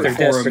desperate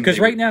for him. Because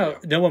right now,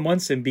 no one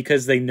wants him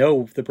because they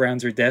know the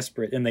Browns are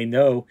desperate, and they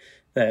know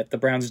that the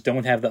Browns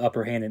don't have the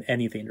upper hand in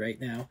anything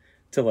right now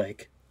to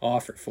like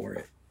offer for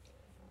it.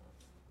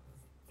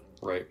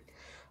 Right.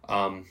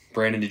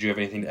 Brandon, did you have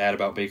anything to add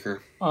about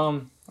Baker?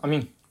 I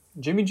mean,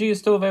 Jimmy G is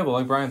still available,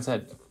 like Brian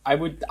said. I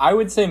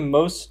would say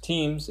most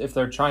teams, if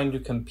they're trying to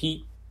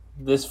compete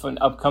this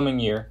upcoming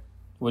year,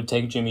 would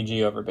take Jimmy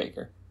G over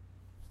Baker.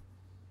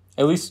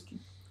 At least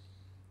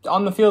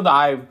on the field,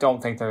 I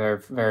don't think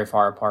they're very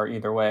far apart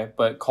either way.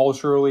 But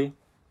culturally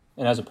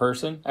and as a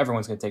person,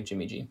 everyone's going to take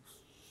Jimmy G.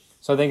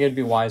 So I think it'd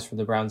be wise for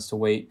the Browns to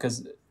wait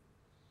because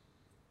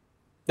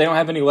they don't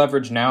have any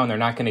leverage now, and they're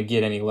not going to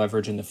get any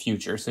leverage in the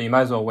future. So you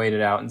might as well wait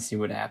it out and see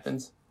what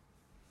happens.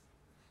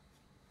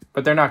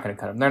 But they're not going to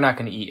cut him. They're not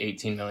going to eat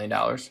 $18 million.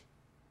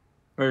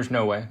 There's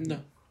no way. No.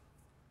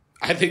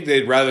 I think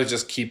they'd rather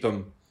just keep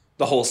him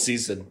the whole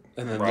season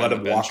and then let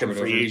him walk in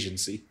free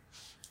agency.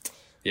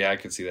 Yeah, I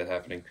could see that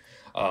happening.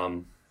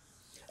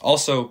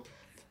 Also,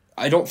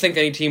 I don't think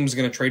any team is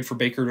going to trade for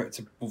Baker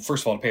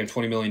first of all, to pay him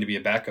 $20 million to be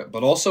a backup.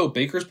 But also,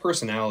 Baker's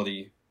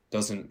personality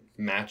doesn't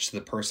match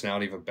the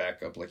personality of a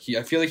backup.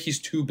 I feel like he's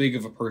too big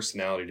of a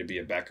personality to be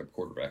a backup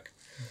quarterback.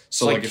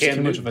 So it's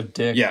too much of a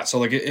dick. Yeah,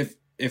 so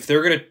if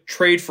they're going to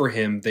trade for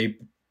him, they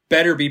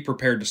better be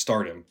prepared to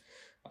start him.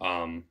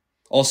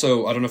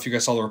 Also, I don't know if you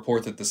guys saw the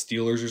report that the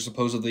Steelers are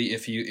supposedly,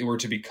 if he were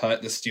to be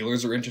cut, the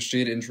Steelers are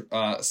interested in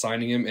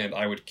signing him, and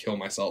I would kill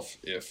myself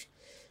if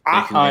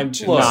Baker went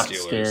to the Steelers.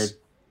 Scared.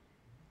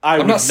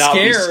 I'm not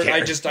scared.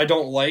 I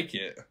don't like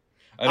it.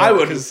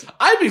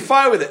 I'd be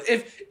fine with it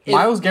if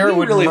Myles Garrett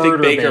would really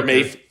murder think Baker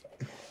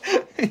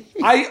Baker.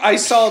 I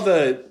saw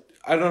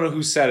I don't know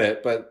who said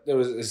it, but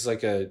it's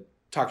like a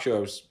talk show I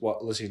was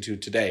listening to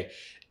today.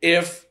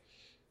 If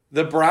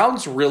the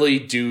Browns really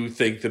do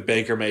think that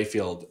Baker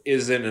Mayfield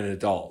isn't an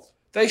adult,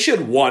 they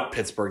should want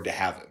Pittsburgh to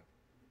have him.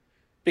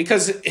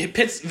 Because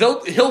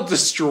he'll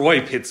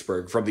destroy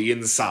Pittsburgh from the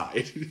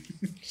inside.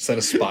 Set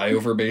a spy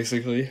over,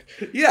 basically.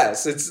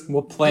 Yes,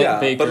 we'll plant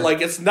Baker.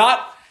 But it's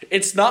not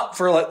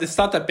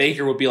that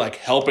Baker would be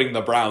helping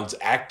the Browns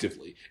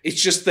actively.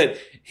 It's just that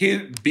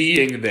his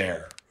being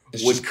there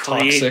would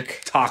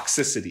create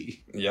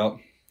toxicity.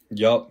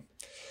 Yep.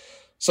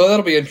 So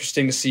that'll be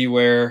interesting to see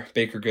where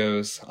Baker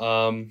goes. We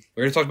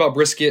already talked about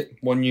Brisket,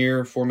 1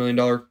 year, $4 million,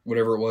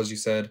 whatever it was you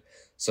said.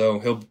 So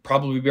he'll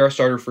probably be our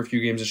starter for a few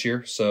games this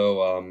year.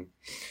 So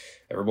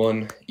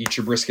everyone, eat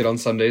your brisket on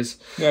Sundays.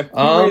 Yeah,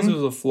 he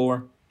raises the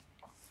floor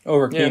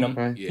over Keenum.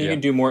 Right. He can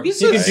do more. He's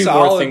he can do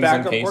more things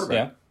backup than Case.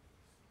 quarterback.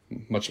 Yeah.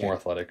 Much more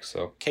athletic.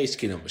 So Case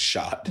Keenum was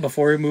shot.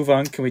 Before we move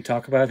on, can we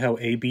talk about how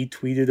AB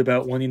tweeted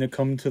about wanting to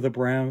come to the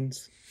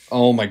Browns?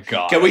 Oh my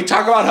God! Can we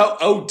talk about how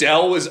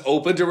Odell was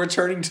open to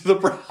returning to the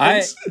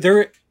Browns?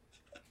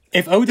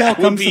 If Odell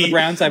comes to the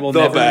Browns, I will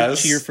never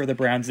cheer for the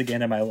Browns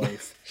again in my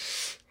life.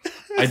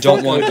 I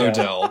don't want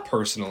Odell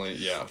personally.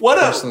 Yeah. What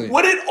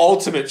an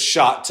ultimate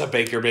shot to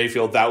Baker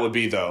Mayfield that would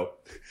be, though.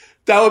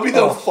 That would be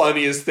the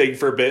funniest thing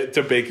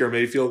to Baker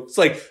Mayfield. It's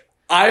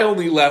I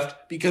only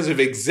left because of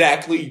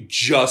exactly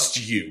just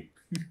you.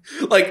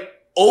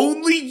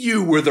 Only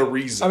you were the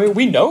reason. I mean,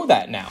 we know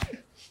that now.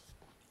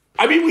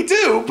 I mean, we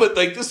do, but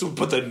this would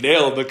put the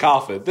nail in the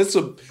coffin. This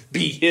would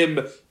be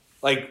him,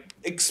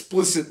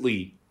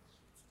 explicitly,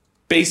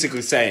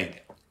 basically saying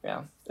it.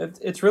 Yeah,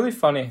 it's really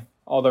funny.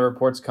 All the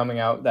reports coming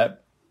out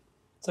that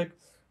it's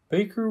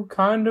Baker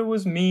kind of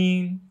was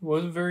mean,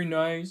 wasn't very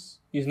nice.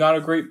 He's not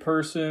a great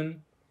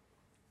person.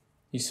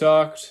 He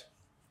sucked.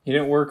 He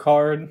didn't work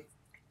hard.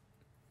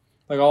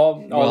 All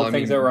the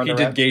things that were under he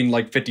did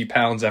gain 50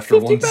 pounds after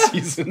one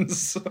season.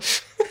 So.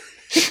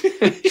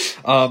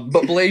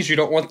 But Blaze, you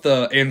don't want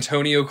the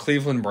Antonio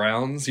Cleveland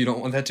Browns? You don't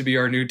want that to be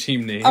our new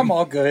team name? I'm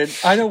all good.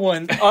 I don't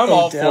want I'm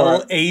all Odell,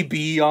 for it.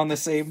 AB on the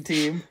same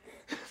team.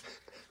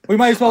 We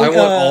might as well. I want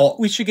all-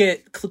 We should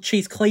get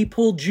Chase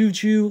Claypool,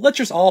 Juju. Let's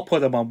just all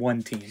put them on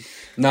one team.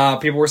 Nah,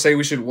 people were saying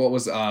we should.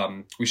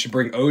 We should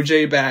bring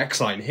OJ back,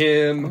 sign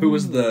him. Who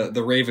was the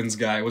Ravens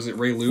guy? Was it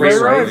Ray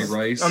Lewis? Ray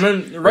Rice. I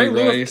mean, Ray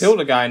Lewis killed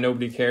a guy.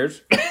 Nobody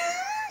cares.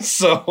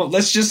 So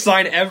let's just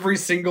sign every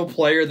single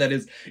player that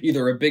is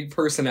either a big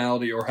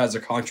personality or has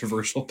a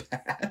controversial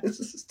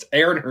past.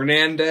 Aaron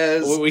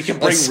Hernandez. Well, we can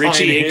bring Let's sign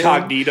Richie him.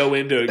 Incognito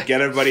in to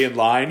get everybody in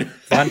line.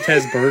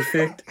 Vontez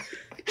Perfect.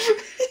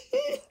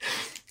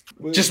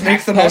 Just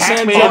make the most.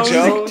 Pac-Man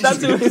Jones.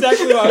 That's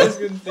exactly what I was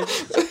going to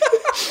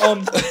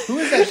think. Who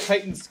is that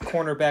Titans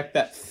cornerback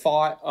that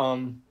fought?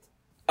 Cortland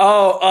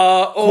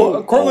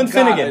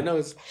Finnegan. I know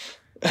it's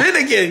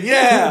Finnegan,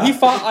 yeah. He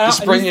fought.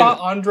 Just bring He in- fought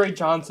Andre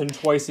Johnson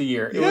twice a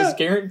year. It was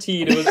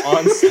guaranteed. It was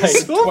on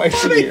site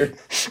twice a year.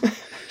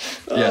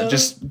 Yeah,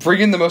 just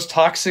bring in the most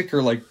toxic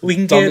or like We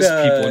can dumbest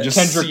get, people and just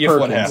Kendrick see if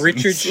what Perkins. happens.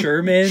 Richard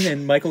Sherman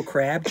and Michael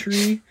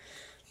Crabtree.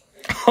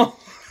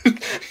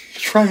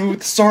 Try me with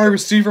the sorry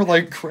receiver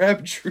like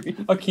Crabtree.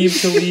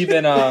 Akeem Talib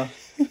and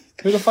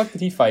who the fuck did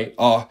he fight?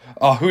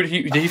 Who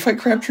did he fight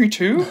Crabtree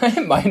too?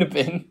 It might have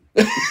been.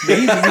 I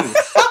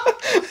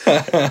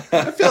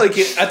feel like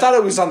I thought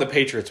it was on the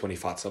Patriots when he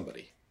fought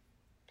somebody.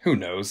 Who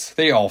knows?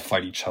 They all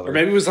fight each other. Or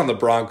maybe it was on the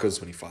Broncos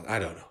when he fought. I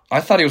don't know. I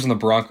thought he was in the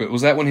Broncos.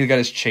 Was that when he got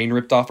his chain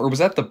ripped off, or was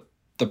that the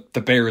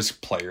Bears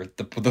player,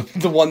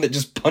 the one that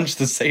just punched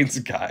the Saints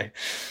guy?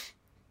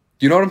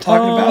 You know what I'm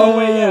talking about? Oh,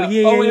 wait,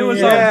 yeah. Oh, it was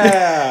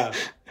Yeah.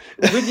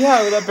 But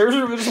yeah, that Bears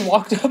just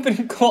walked up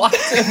and clocked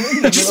him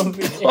in the middle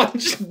of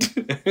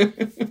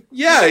the game.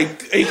 Yeah,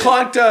 he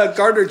clocked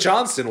Gardner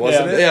Johnson,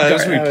 wasn't Yeah. it? Yeah,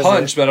 that's That who he was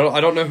punched, but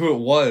I don't know who it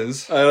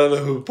was. I don't know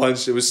who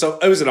punched. It was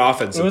an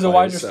offensive. It was a player,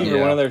 wide so- receiver,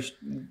 Yeah. one of their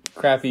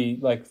crappy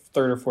like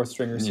third or fourth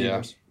string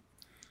receivers.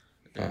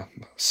 Yeah.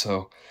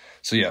 So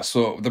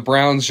the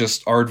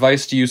Browns, our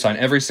advice to you: sign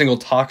every single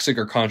toxic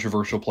or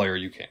controversial player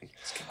you can.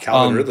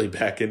 Calvin Ridley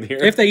back in here.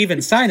 If they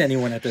even sign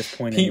anyone at this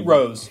point. Pete anymore.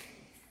 Rose,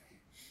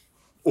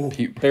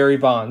 Barry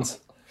Bonds,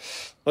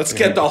 Let's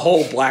get the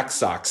whole Black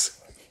Sox.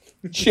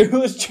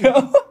 Shoeless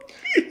Joe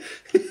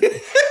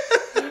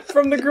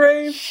from the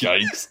grave.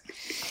 Yikes!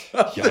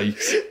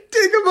 Yikes!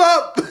 Dig him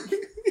up.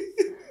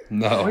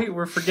 No. Wait,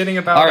 we're forgetting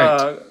All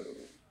about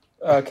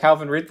right.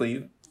 Calvin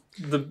Ridley,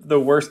 the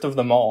worst of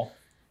them all.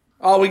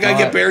 Oh, we gotta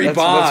get Barry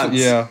Bonds.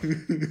 Yeah.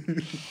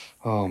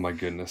 Oh my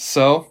goodness.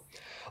 So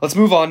let's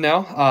move on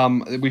now.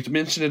 We've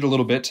mentioned it a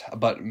little bit,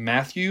 but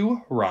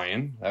Matthew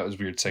Ryan. That was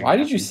weird saying. Why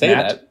did Matthew. you say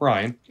Matt that?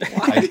 Ryan?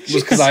 It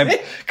was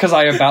because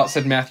I about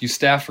said Matthew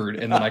Stafford,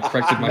 and then I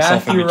corrected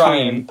myself in Matthew between.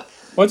 Ryan.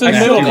 What's his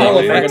Matthew middle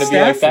name if Ryan. we're going to be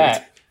like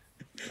that?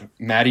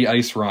 Matty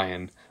Ice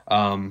Ryan.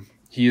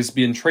 He has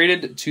been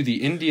traded to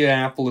the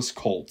Indianapolis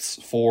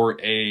Colts for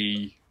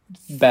a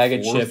Bag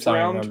of chips, fourth I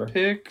round remember.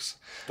 picks.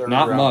 Third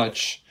Not round.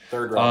 much.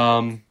 Third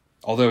round.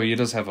 Although he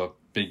does have a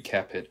big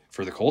cap hit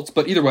for the Colts.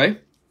 But either way,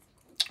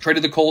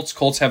 traded the Colts.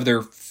 Colts have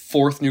their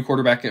fifth new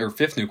quarterback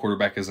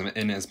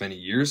in as many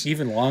years.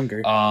 Even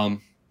longer.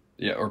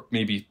 Yeah, or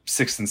maybe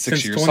sixth in 6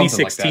 Since years, something like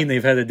 2016, that.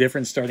 they've had a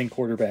different starting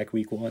quarterback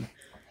week one.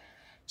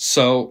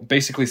 So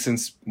basically,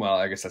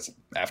 I guess that's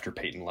after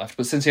Peyton left,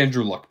 but since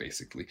Andrew Luck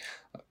basically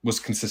was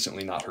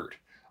consistently not hurt.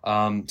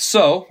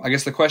 So I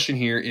guess the question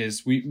here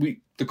is,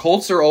 the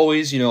Colts are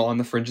always, on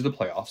the fringe of the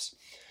playoffs.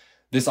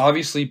 This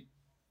obviously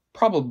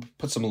probably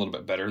puts them a little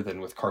bit better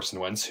than with Carson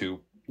Wentz,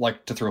 who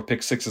liked to throw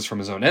pick sixes from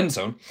his own end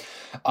zone.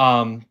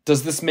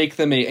 Does this make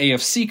them a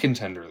AFC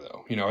contender,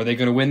 though? Are they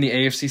going to win the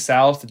AFC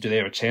South? Do they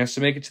have a chance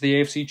to make it to the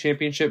AFC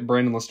Championship?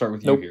 Brandon, let's start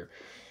with Nope. you here.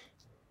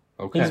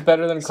 Okay. He's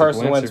better than Simple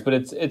Carson Wentz, answer.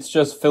 but it's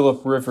just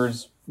Phillip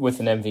Rivers with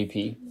an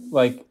MVP.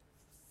 Like,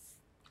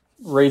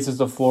 raises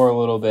the floor a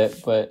little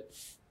bit, but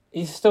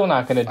he's still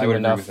not going to I do would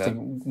agree enough with that.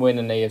 to win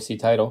an AFC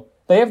title.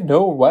 They have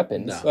no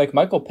weapons. No. Like,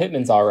 Michael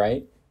Pittman's all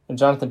right, and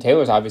Jonathan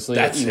Taylor's obviously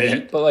That's elite,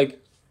 it. but, like,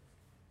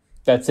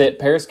 that's it.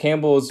 Paris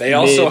Campbell's They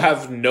also mid.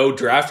 have no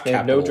draft They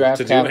have capital no draft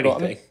to do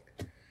capital. anything.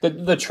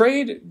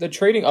 The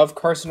trading of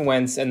Carson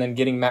Wentz and then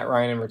getting Matt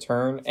Ryan in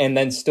return and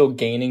then still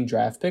gaining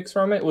draft picks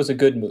from it was a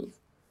good move.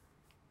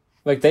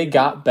 Like, they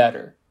got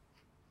better,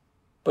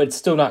 but it's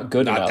still not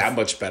good Not enough. that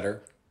much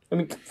better. I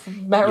mean,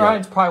 Matt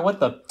Ryan's probably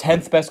the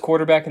 10th best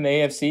quarterback in the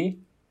AFC.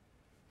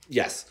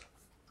 Yes.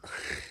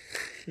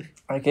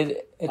 Like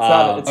it's I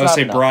not. I would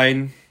say, enough.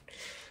 Brian,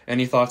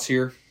 any thoughts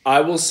here?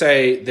 I will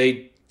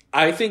say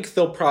I think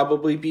they'll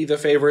probably be the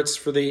favorites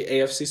for the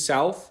AFC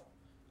South.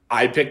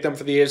 I picked them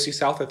for the AFC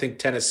South. I think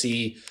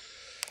Tennessee.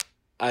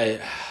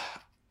 They've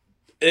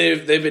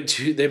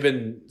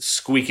been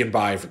squeaking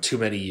by for too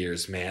many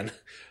years, man.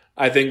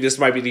 I think this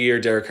might be the year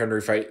Derrick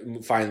Henry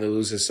finally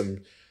loses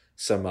some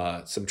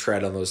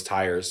tread on those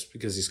tires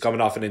because he's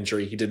coming off an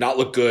injury. He did not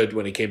look good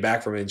when he came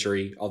back from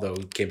injury, although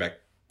he came back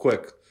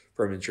quick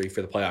from injury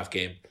for the playoff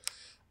game.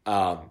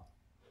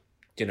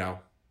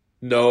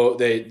 No,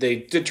 they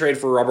did trade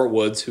for Robert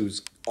Woods,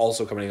 who's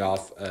also coming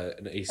off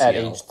an ACL At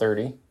age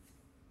 30.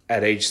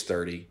 At age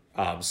 30.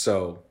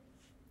 So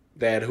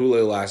they had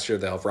Julio last year.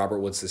 They'll have Robert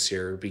Woods this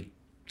year. It'll be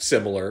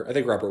similar. I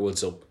think Robert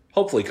Woods will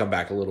hopefully come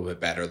back a little bit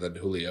better than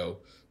Julio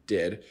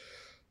did.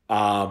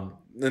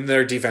 And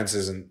their defense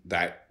isn't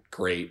that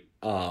great.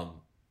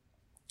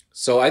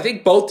 So I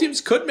think both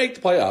teams could make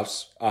the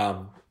playoffs.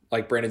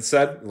 Like Brandon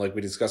said, like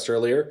we discussed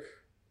earlier,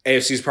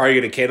 AFC is probably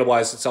going to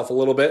cannibalize itself a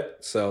little bit.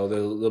 So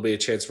there'll be a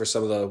chance for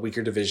some of the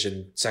weaker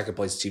division second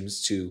place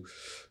teams to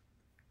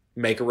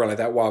make a run at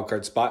that wild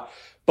card spot.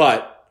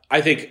 But I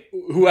think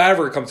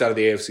whoever comes out of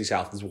the AFC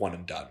South is one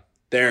and done.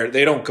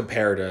 They don't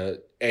compare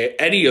to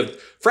any of,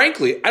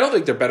 frankly, I don't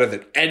think they're better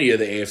than any of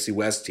the AFC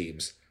West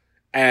teams.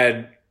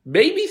 And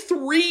maybe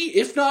 3,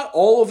 if not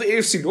all of the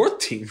AFC North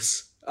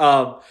teams.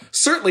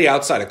 Certainly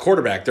outside of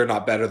quarterback, they're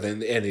not better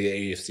than any of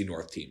the AFC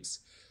North teams.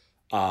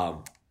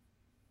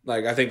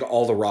 Like I think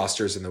all the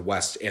rosters in the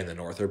West and the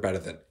North are better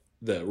than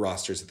the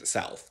rosters in the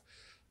South.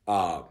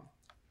 So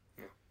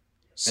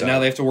And now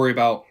they have to worry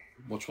about,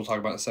 which we'll talk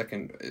about in a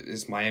second,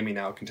 is Miami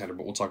now a contender,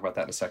 but we'll talk about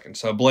that in a second.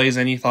 So Blaze,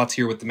 any thoughts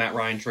here with the Matt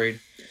Ryan trade?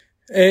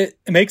 They're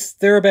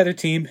a better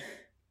team.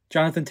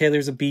 Jonathan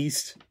Taylor's a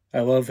beast.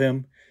 I love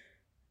him.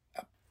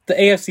 The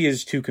AFC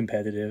is too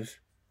competitive.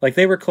 Like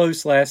they were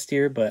close last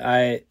year, but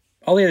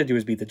all they had to do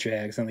was beat the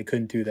Jags, and they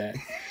couldn't do that.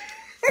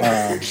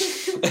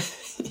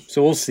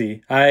 So we'll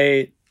see.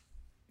 I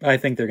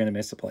think they're going to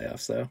miss the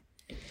playoffs, though.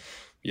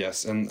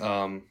 Yes, and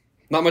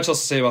not much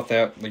else to say about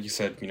that. Like you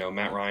said,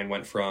 Matt Ryan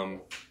went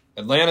from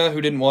Atlanta,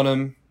 who didn't want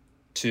him,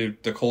 to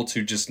the Colts,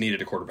 who just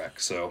needed a quarterback.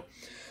 So,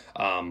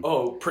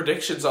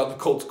 predictions on the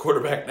Colts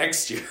quarterback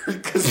next year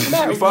because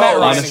Matt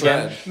Ryan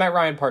again. Matt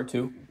Ryan part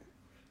 2.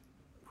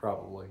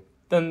 Probably.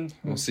 Then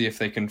we'll see if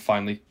they can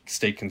finally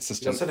stay He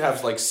consistent. doesn't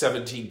have like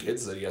 17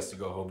 kids that he has to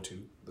go home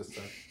to this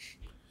time.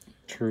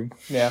 True.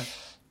 Yeah.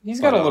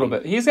 He's got a little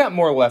bit. He's got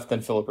more left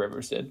than Phillip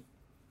Rivers did.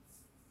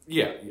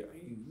 Yeah.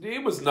 He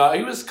was not.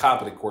 He was a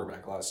competent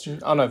quarterback last year.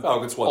 On an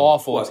Falcons won,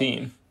 awful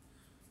team.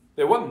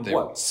 They won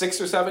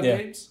 6 or 7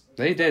 games.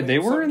 They did. They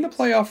were in the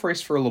playoff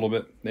race for a little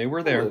bit. They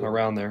were there,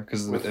 around there,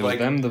 because it was like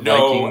them, the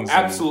Vikings.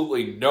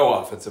 Absolutely no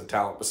offensive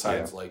talent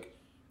besides like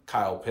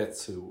Kyle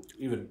Pitts, who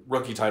even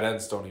rookie tight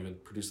ends don't even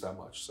produce that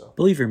much. So I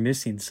believe you're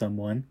missing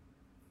someone.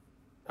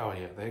 Oh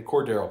yeah, they had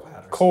Cordero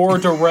Patterson.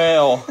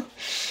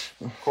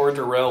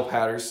 Cordero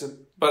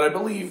Patterson. But I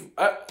believe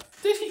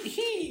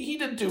he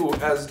didn't do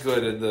as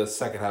good in the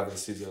second half of the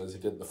season as he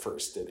did in the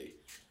first, did he?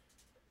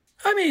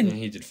 I mean,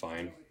 he did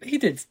fine. He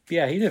did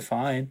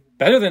fine.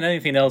 Better than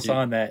anything else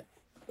on that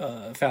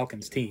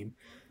Falcons team.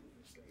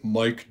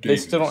 Mike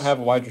Davis. They still don't have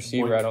a wide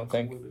receiver, I don't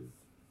think.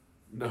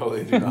 No,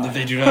 they do not.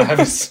 They do not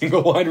have a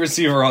single wide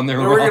receiver on their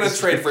roster. We're going to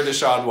trade for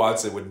Deshaun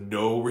Watson with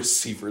no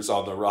receivers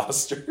on the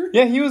roster.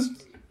 Yeah,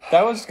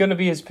 that was going to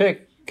be his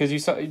pick. Because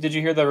did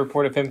you hear the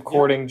report of him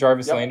courting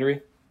Jarvis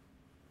Landry?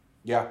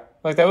 Yeah.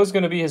 Like, that was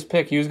going to be his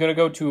pick. He was going to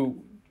go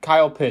to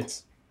Kyle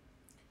Pitts.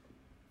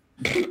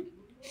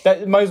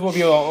 That might as well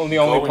be the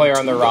only player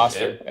on their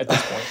roster at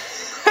this point.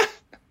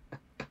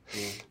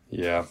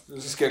 Yeah.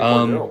 Let's just get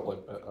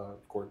Cordero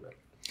quarterback.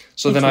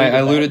 So then I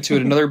alluded to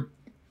it.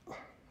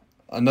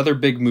 Another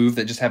big move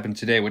that just happened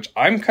today, which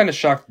I'm kind of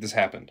shocked that this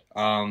happened.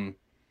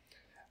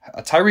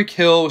 Tyreek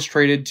Hill was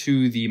traded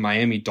to the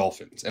Miami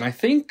Dolphins. And I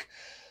think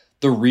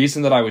the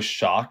reason that I was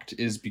shocked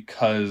is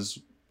because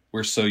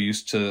we're so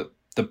used to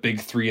the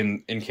big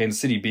 3 in Kansas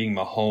City being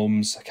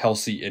Mahomes,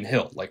 Kelsey, and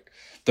Hill. Like,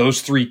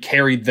 those 3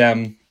 carried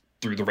them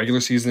through the regular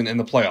season and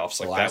the playoffs.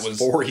 Like, that was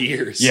 4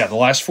 years. Yeah, the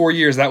last 4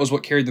 years, that was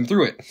what carried them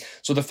through it.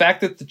 So the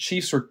fact that the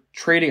Chiefs are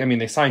trading, I mean,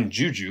 they signed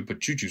Juju, but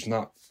Juju's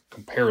not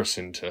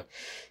comparison to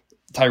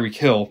Tyreek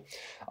Hill.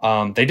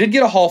 They did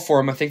get a haul for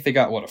him. I think they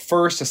got, a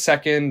first, a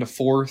second, a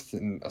fourth,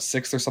 and a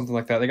sixth or something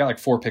like that. They got like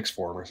 4 picks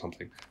for him or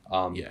something.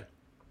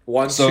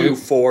 1, 2,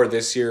 4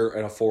 this year,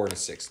 and a 4 and a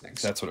 6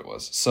 next. That's what it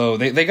was. So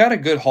they got a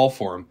good haul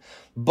for him.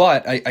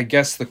 But I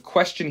guess the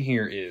question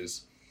here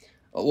is,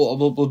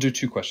 we'll do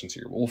 2 questions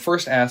here. We'll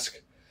first ask,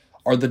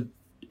 are the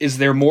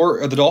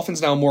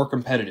Dolphins now more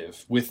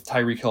competitive with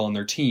Tyreek Hill on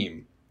their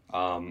team?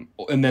 And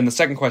then the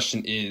second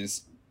question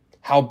is,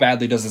 how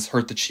badly does this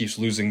hurt the Chiefs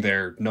losing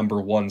their number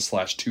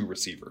 1/2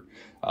 receiver?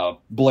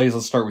 Blaze,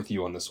 let's start with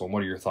you on this one.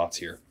 What are your thoughts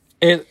here?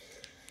 It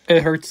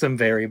hurts them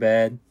very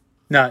bad.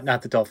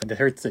 Not the Dolphins. It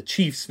hurts the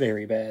Chiefs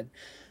very bad.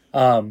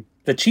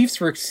 The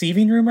Chiefs'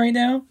 receiving room right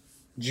now: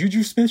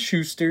 Juju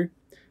Smith-Schuster,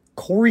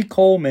 Corey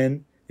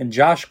Coleman, and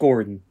Josh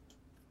Gordon.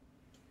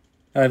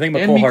 And I think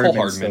McCole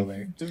Hardman's still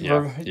there.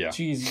 Yeah.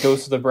 Jeez,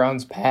 goes to the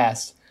Browns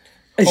past.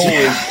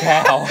 Holy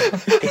cow.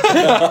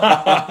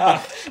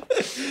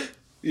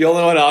 The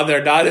only one on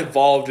there not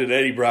involved in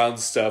any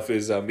Browns stuff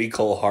is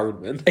Mecole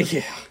Hardman.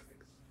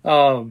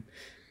 Yeah.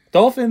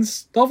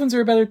 Dolphins are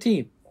a better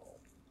team.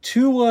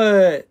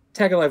 Tua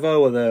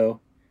Tagovailoa,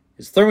 though,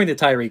 is throwing to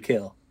Tyreek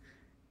Hill.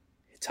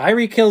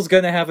 Tyreek Hill's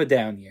going to have a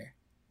down year.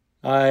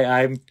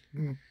 I'm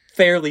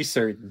fairly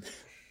certain.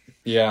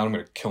 Yeah, I'm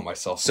going to kill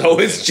myself. So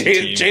is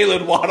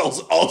Jalen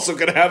Waddle's also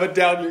going to have a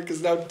down year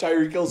because now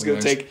Tyreek Hill's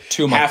going to take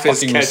 2 of my half his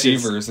fucking catches.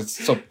 receivers. It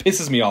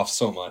pisses me off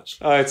so much.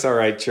 It's all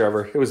right,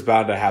 Trevor. It was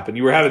bound to happen.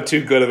 You were having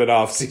too good of an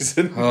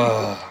offseason.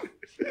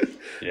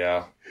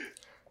 Yeah.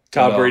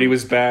 Tom Brady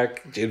was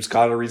back. James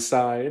Conner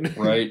resigned.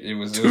 Right. It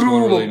was going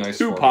really nice.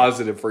 Too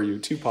positive for you.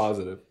 Too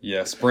positive.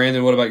 Yes,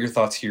 Brandon. What about your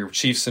thoughts here?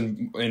 Chiefs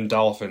and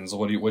Dolphins.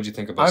 What do you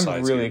think of both sides?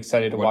 I'm really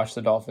excited to watch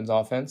the Dolphins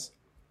offense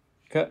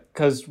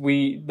because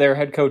their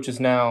head coach is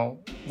now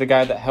the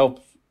guy that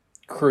helped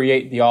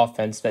create the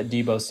offense that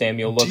Deebo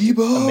Samuel looked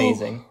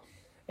amazing.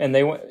 And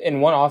they went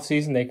in one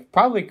offseason. They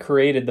probably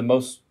created the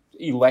most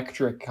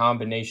electric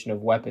combination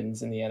of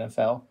weapons in the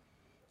NFL.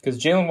 Because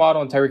Jalen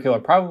Waddle and Tyreek Hill are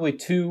probably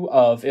two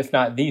of, if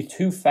not the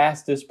two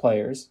fastest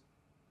players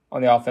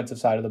on the offensive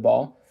side of the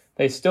ball.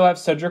 They still have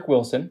Cedric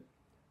Wilson,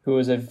 who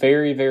is a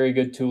very, very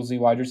good toolsy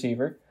wide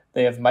receiver.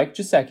 They have Mike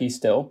Gesicki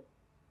still.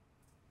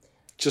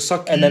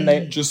 And then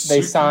they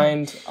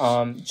signed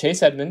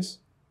Chase Edmonds,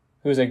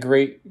 who is a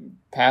great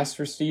pass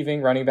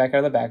receiving running back out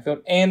of the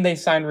backfield. And they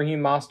signed Raheem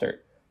Mostert,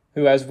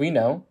 who, as we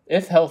know,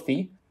 if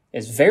healthy,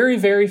 is very,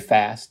 very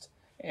fast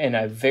and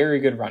a very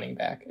good running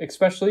back,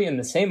 especially in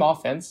the same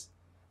offense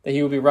that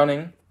he will be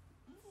running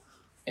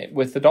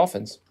with the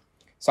Dolphins.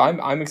 So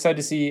I'm excited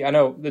to see. I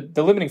know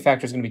the limiting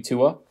factor is going to be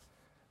Tua,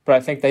 but I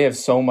think they have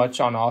so much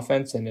on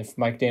offense, and if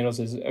Mike Daniels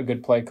is a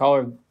good play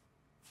caller,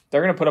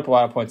 they're going to put up a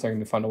lot of points. They're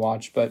going to be fun to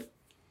watch. But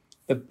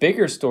the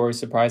bigger story,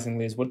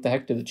 surprisingly, is what the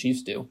heck did the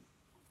Chiefs do?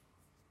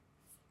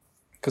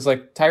 Because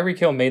Tyreek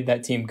Hill made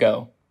that team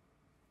go.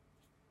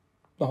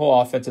 The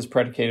whole offense is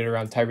predicated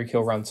around Tyreek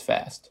Hill runs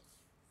fast.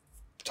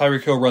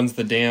 Tyreek Hill runs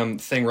the damn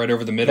thing right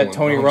over the middle. That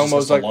Tony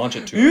Romo's like, launch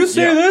it to you him.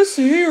 see this?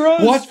 He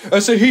runs. What? I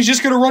say he's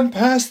just going to run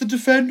past the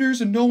defenders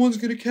and no one's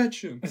going to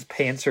catch him. His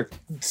pants are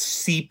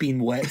seeping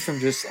wet from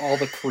just all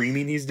the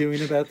creaming he's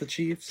doing about the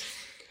Chiefs.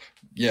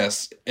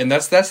 Yes, and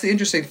that's the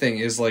interesting thing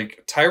is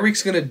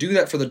Tyreek's going to do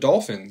that for the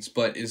Dolphins,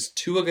 but is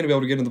Tua going to be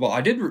able to get in the ball?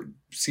 I did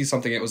see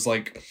something. It was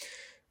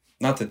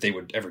not that they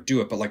would ever do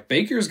it, but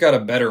Baker's got a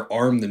better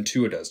arm than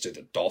Tua does. Did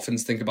the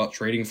Dolphins think about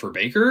trading for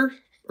Baker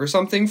or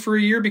something for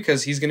a year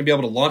because he's going to be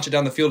able to launch it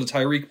down the field to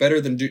Tyreek better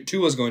than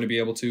Tua's going to be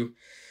able to?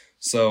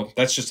 So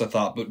that's just a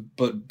thought.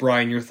 But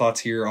Brian, your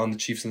thoughts here on the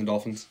Chiefs and the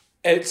Dolphins?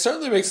 It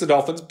certainly makes the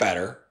Dolphins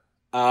better.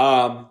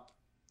 I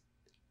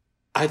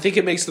think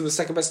it makes them the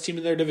second best team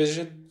in their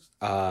division.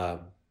 They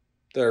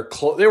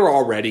were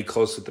already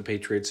close with the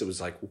Patriots. It was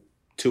 2A,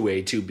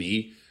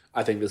 2B.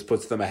 I think this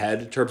puts them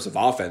ahead in terms of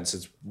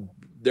offense.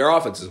 Their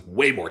offense is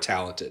way more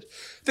talented.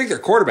 I think their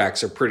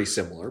quarterbacks are pretty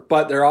similar,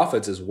 but their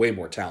offense is way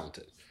more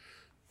talented.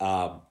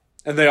 And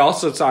they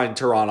also signed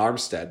Teron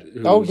Armstead,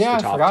 who's the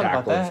top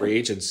tackle in free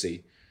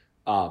agency.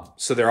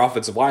 So their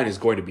offensive line is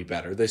going to be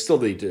better. They still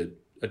need to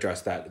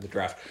address that in the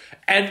draft.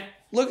 And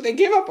look, they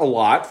gave up a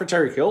lot for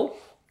Tyreek Hill,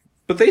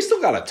 but they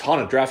still got a ton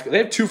of draft. They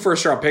have 2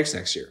 first-round picks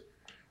next year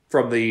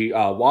from the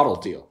Waddle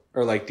deal,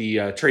 or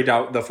the trade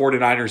out the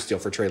 49ers deal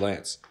for Trey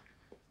Lance.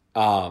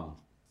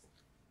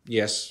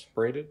 Yes,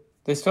 Brandon?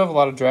 They still have a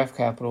lot of draft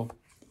capital.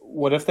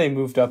 What if they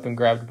moved up and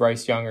grabbed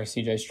Bryce Young or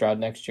CJ Stroud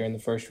next year in the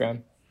first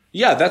round?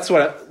 Yeah, that's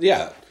what.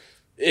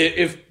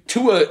 If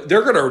Tua,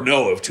 they're gonna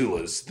know if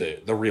Tua's the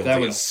real. That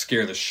deal. would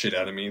scare the shit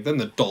out of me. Then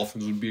the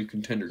Dolphins would be a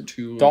contender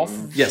too.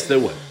 Dolphins? Yes, they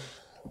would.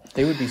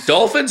 They would be.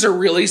 Dolphins are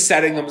really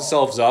setting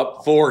themselves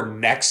up for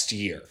next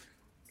year.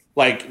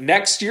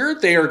 Next year,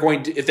 they are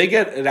going to, if they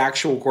get an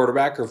actual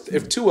quarterback, or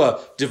if Tua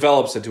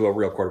develops into a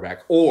real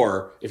quarterback,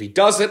 or if he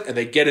doesn't and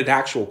they get an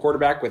actual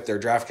quarterback with their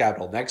draft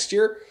capital next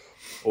year,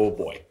 oh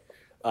boy.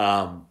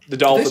 The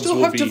Dolphins they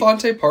still have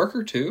Devontae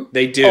Parker too.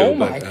 They do. Oh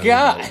my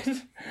god!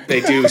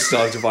 They do still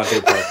have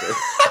Devontae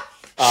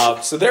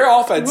Parker. So their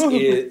offense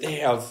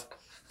is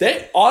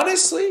they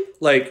honestly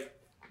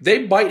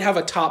they might have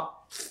a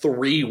top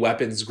 3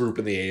 weapons group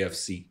in the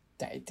AFC.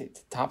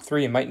 Top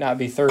 3, it might not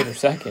be third or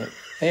second.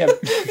 They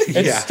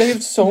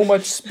have so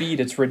much speed,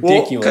 it's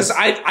ridiculous. Because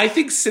I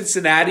think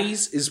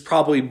Cincinnati's is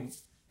probably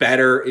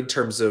better in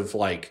terms of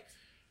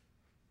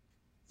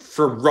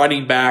from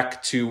running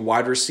back to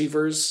wide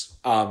receivers.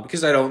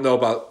 Because I don't know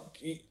about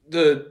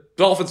the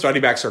Dolphins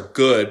running backs are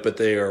good, but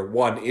they are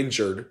 1,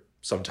 injured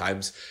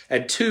sometimes,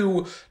 and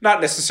 2,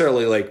 not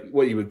necessarily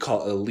what you would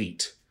call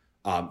elite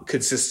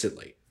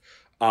consistently.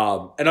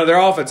 And their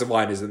offensive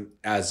line isn't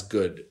as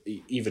good,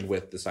 even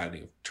with the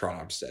signing of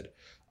Teron Armstead.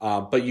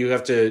 But you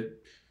have to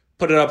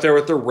put it up there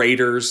with the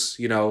Raiders,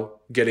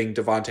 getting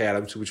Devontae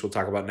Adams, which we'll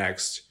talk about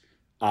next.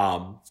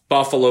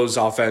 Buffalo's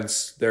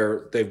offense,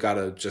 they've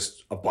got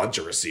just a bunch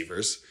of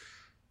receivers.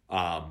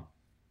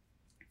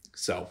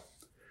 So,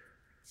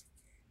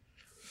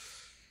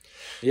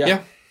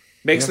 yeah.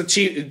 Makes the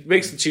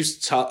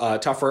Chiefs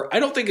tougher. I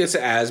don't think it's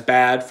as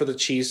bad for the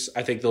Chiefs.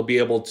 I think they'll be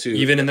able to,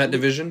 even in that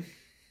division.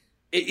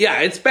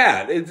 It's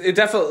bad. It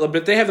definitely,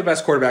 but they have the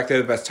best quarterback. They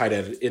have the best tight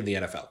end in the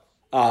NFL.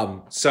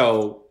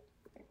 So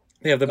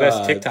they have the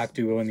best TikTok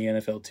duo in the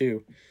NFL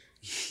too.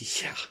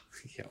 Yeah.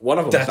 One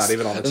of them's not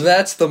even on the team.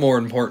 That's the more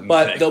important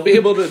but thing. they'll be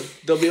able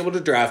to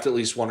draft at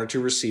least 1 or 2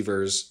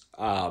 receivers.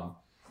 And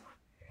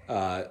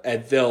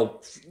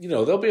they'll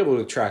be able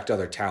to attract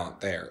other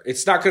talent there.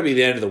 It's not going to be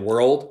the end of the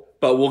world,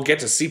 but we'll get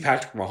to see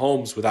Patrick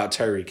Mahomes without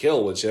Tyreek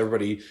Hill, which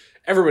everybody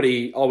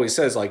always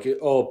says Patrick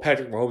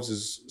Mahomes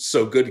is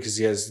so good because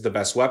he has the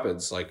best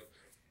weapons.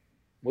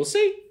 We'll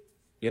see.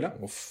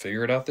 We'll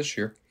figure it out this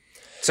year.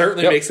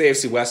 Certainly makes the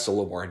AFC West a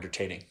little more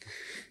entertaining.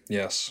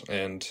 Yes,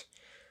 and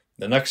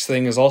the next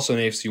thing is also an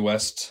AFC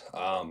West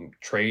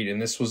trade,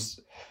 and this was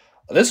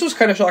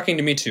kind of shocking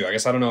to me too. I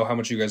guess I don't know how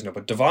much you guys know,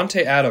 but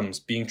Davante Adams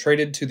being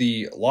traded to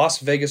the Las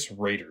Vegas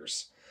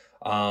Raiders.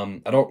 I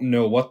don't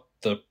know what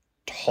the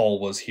haul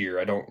was here.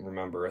 I don't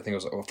remember. I think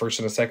it was a first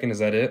and a second. Is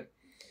that it?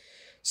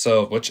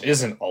 So, which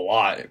isn't a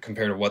lot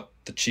compared to what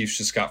the Chiefs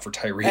just got for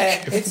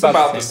Tyreek. It's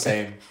about the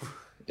same.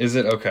 Is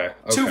it? Okay.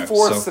 2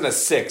 fourths and a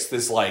sixth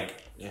is like...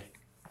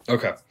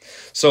 Okay.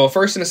 So a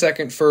first and a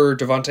second for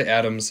Davante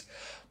Adams.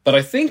 But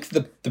I think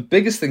the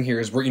biggest thing here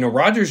is where,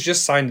 Rodgers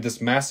just signed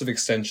this massive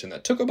extension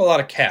that took up a lot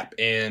of cap,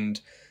 and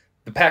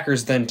the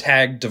Packers then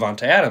tagged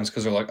Davante Adams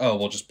because they're like, oh,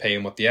 we'll just pay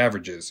him what the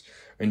average is.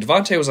 And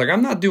Davante was like,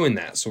 I'm not doing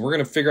that, so we're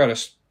going to figure out a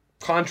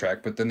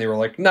contract. But then they were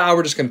like, nah,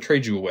 we're just going to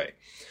trade you away.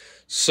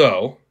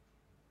 So,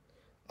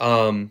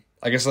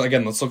 I guess,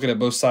 again, let's look at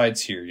both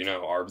sides here.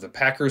 Are the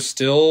Packers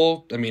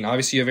still,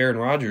 obviously you have Aaron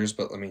Rodgers,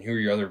 but, who are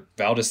your other,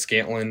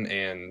 Valdez-Scantling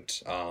and...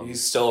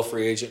 he's still a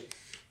free agent.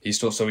 He's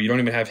still, so you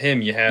don't even have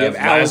him. You have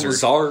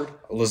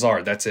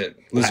Lazard. That's it.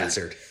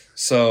 Lazard.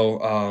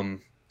 So,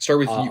 start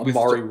with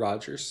Amari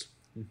Rodgers.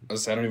 I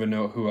don't even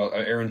know who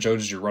Aaron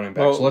Jones is your running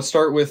back. So let's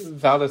start with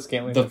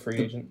Valdez-Scantling, the free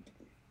agent.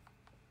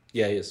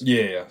 Yeah, he is.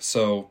 Yeah.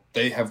 So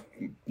they have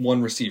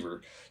one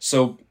receiver.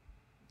 So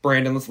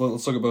Brandon, let's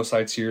look at both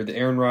sides here. The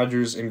Aaron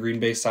Rodgers and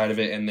Green Bay side of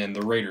it, and then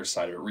the Raiders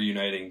side of it,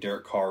 reuniting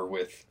Derek Carr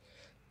with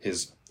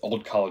his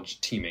old college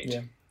teammate.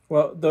 Yeah.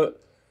 Well,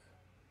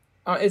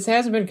 it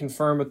hasn't been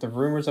confirmed, but the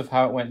rumors of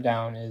how it went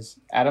down is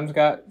Adams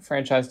got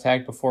franchise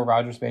tagged before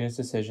Rodgers made his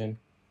decision.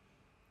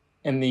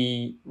 And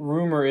the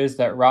rumor is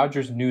that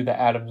Rodgers knew that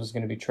Adams was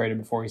going to be traded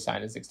before he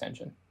signed his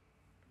extension.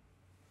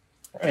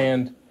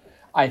 And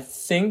I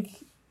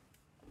think,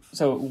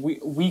 so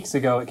weeks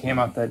ago it came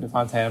out that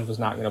Davante Adams was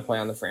not going to play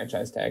on the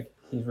franchise tag.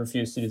 He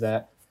refused to do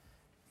that.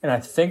 And I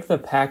think the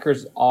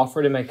Packers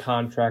offered him a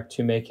contract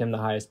to make him the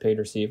highest paid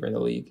receiver in the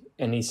league.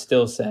 And he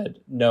still said,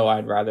 no,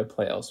 I'd rather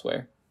play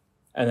elsewhere.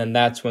 And then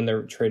that's when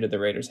the trade of the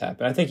Raiders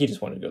happened. I think he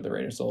just wanted to go to the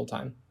Raiders the whole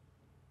time.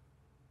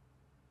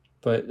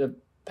 But the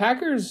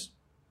Packers,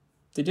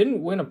 they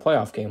didn't win a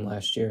playoff game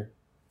last year.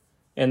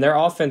 And their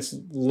offense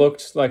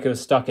looked like it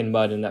was stuck in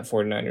mud in that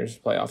 49ers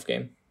playoff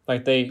game.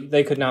 Like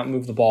they could not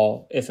move the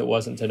ball if it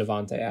wasn't to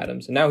Davante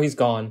Adams. And now he's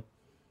gone.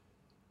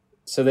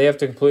 So they have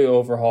to completely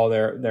overhaul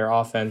their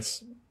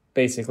offense,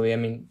 basically.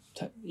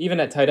 Even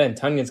at tight end,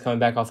 Tunyon's coming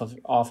back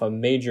off a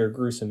major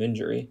gruesome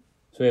injury.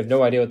 So we have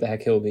no idea what the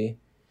heck he'll be.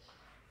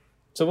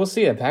 So we'll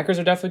see. The Packers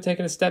are definitely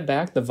taking a step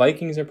back. The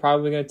Vikings are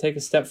probably going to take a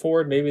step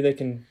forward. Maybe they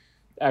can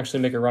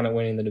actually make a run at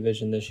winning the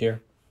division this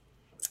year.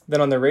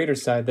 Then on the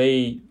Raiders side,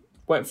 they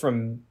went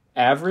from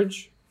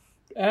average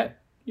at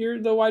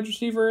the wide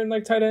receiver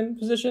and tight end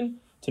position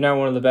to now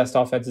one of the best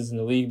offenses in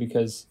the league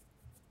because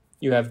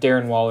you have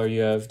Darren Waller,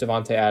 you have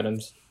Davante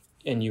Adams,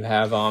 and you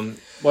have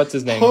what's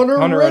his name? Hunter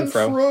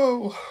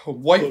Renfrow.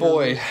 White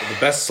boy. The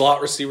best slot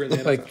receiver in the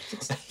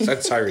NFL.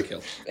 That's Tyreek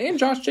Hill. And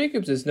Josh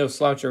Jacobs is no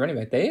slouch or running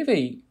back. They have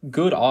a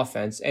good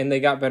offense, and they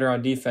got better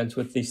on defense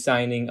with the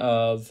signing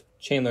of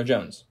Chandler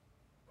Jones.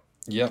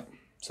 Yep.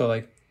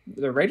 So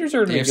the Raiders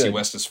are really good.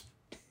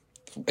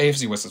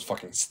 AFC West is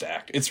fucking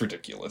stacked. It's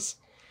ridiculous.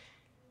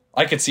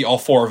 I could see all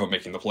four of them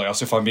making the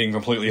playoffs if I'm being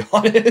completely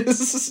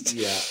honest.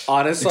 Yeah,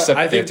 honestly, Except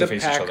I they think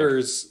have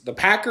to face the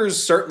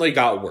Packers certainly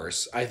got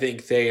worse. I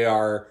think they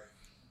are.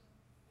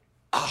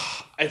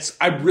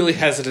 I'm really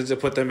hesitant to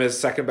put them as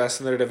second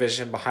best in their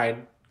division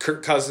behind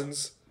Kirk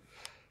Cousins.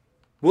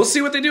 We'll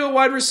see what they do at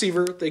wide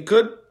receiver. They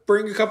could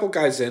bring a couple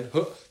guys in.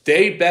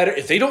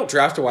 If they don't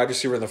draft a wide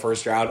receiver in the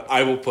first round,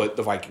 I will put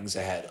the Vikings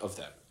ahead of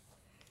them.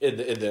 In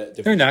the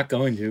division. They're not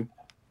going to.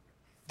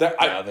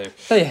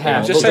 They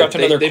have. They'll draft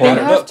another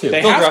quarterback.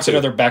 They'll draft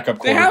another backup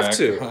quarterback.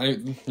 They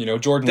have to.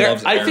 Jordan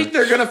loves it. I think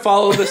they're going to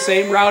follow the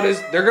same route as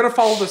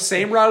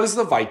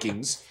the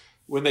Vikings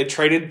when they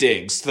traded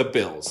Diggs to the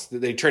Bills.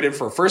 They traded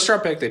for a first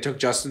round pick. They took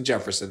Justin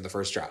Jefferson in the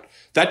first round.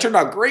 That turned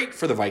out great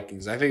for the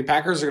Vikings. I think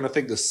Packers are going to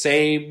think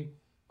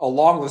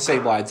along the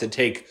same lines and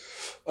take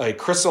a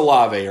Chris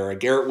Olave or a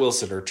Garrett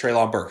Wilson or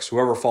Treylon Burks,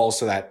 whoever falls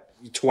to that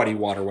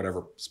 21 or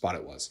whatever spot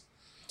it was.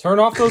 Turn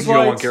off those you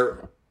lights. Don't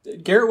want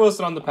Garrett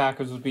Wilson on the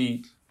Packers would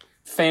be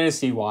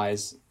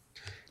fantasy-wise.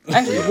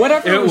 Actually,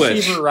 whatever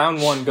receiver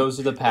round one goes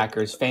to the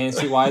Packers,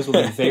 fantasy-wise,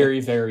 will be very,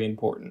 very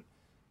important.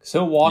 So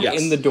he'll walk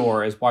in the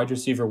door as wide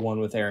receiver one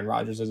with Aaron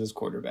Rodgers as his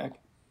quarterback.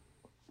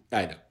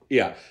 I know,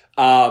 yeah.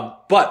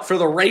 But for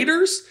the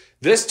Raiders,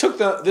 this took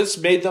them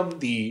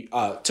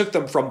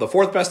from the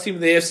fourth best team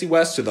in the AFC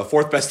West to the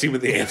fourth best team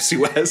in the AFC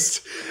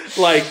West.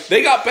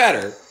 They got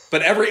better.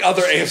 But every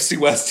other AFC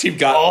West team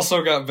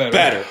also got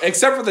better.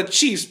 Except for the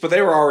Chiefs, but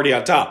they were already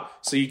on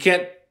top. So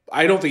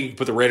I don't think you can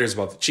put the Raiders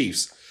above the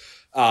Chiefs.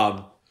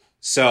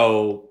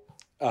 So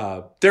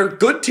they're a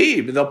good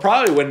team, and they'll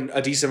probably win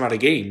a decent amount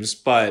of games,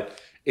 but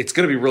it's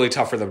going to be really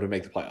tough for them to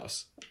make the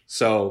playoffs.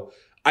 So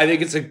I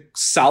think it's a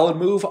solid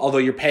move, although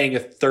you're paying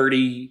a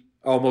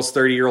almost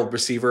 30-year-old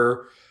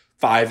receiver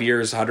 5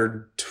 years,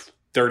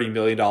 $130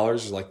 million,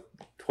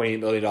 $28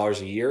 million a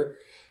year.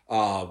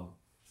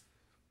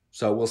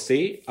 So we'll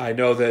see. I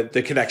know that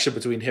the connection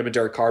between him and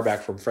Derek Carr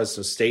back from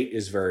Fresno State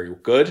is very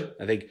good.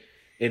 I think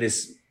in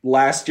his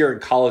last year in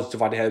college,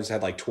 Devontae Adams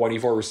had like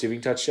 24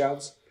 receiving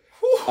touchdowns.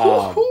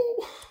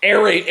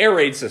 Air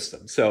raid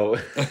system. So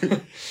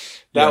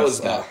that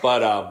was that.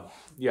 But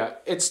yeah,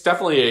 it's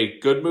definitely a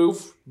good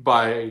move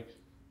by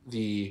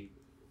the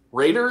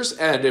Raiders.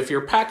 And if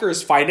you're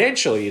Packers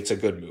financially, it's a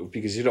good move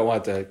because you don't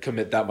have to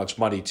commit that much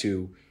money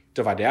to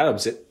Devontae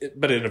Adams.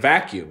 But in a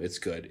vacuum, it's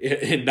good.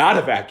 In not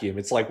a vacuum,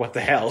 it's like, what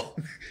the hell?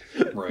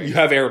 Right. You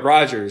have Aaron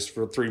Rodgers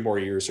for 3 more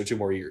years or 2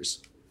 more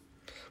years.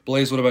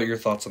 Blaze, what about your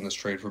thoughts on this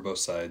trade for both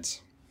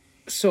sides?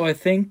 So I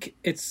think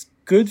it's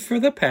good for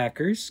the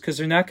Packers because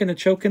they're not going to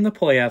choke in the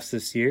playoffs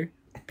this year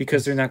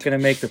because they're not going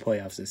to make the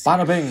playoffs this year.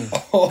 Bada bing.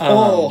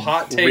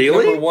 Hot take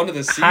really? number 1 of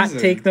the season. Hot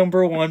take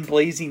number 1,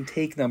 blazing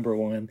take number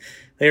 1.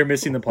 They are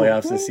missing the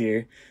playoffs this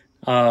year.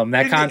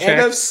 That contract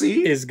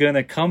NFC? is going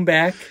to come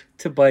back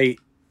to bite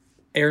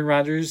Aaron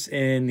Rodgers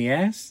in the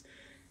ass,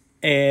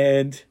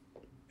 and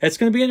it's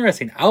going to be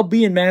interesting. I'll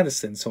be in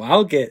Madison, so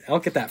I'll get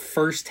that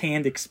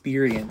firsthand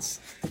experience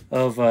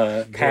of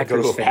Packers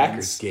go to a fans.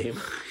 Packers game.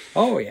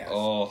 Oh yeah.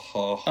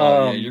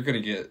 Yeah, you're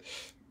going to get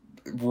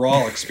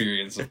raw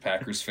experience of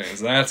Packers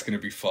fans. That's going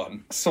to be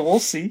fun. So we'll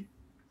see.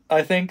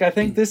 I think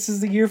this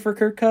is the year for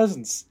Kirk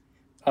Cousins.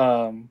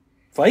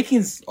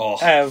 Vikings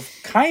have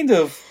kind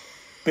of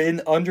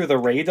been under the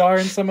radar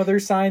in some of their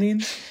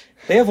signings.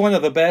 They have one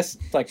of the best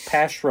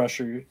pass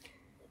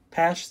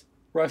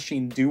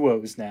rushing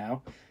duos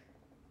now.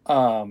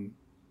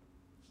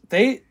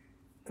 The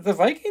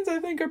Vikings, I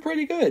think, are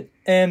pretty good.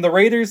 And the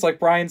Raiders, like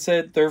Brian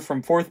said, they're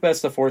from 4th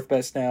best to 4th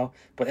best now.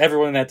 But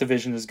everyone in that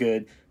division is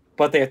good.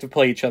 But they have to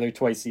play each other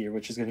twice a year,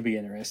 which is going to be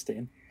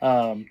interesting.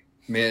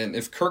 Man,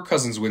 if Kirk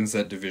Cousins wins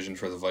that division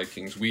for the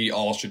Vikings, we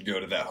all should go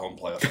to that home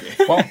playoff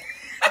game. Well,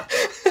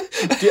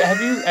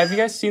 have you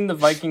guys seen the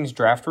Vikings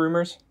draft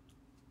rumors?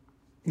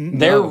 No.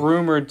 They're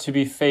rumored to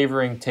be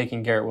favoring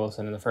taking Garrett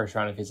Wilson in the first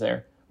round if he's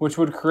there, which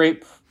would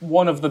create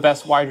one of the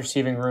best wide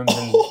receiving rooms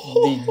in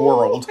the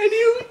world. And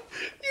you'd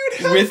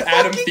have With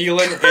Adam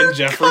Thielen and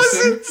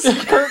Jefferson.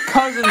 Kirk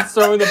Cousins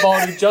throwing the ball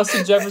to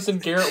Justin Jefferson,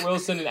 Garrett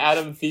Wilson, and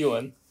Adam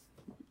Thielen.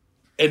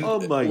 And Oh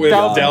my with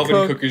God.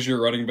 Dalvin Cook as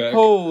your running back.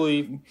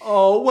 Holy...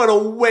 Oh, what a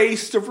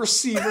waste of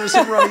receivers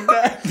and running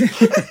back.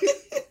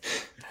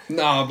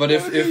 Nah, but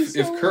if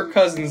Kirk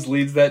Cousins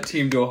leads that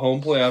team to a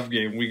home playoff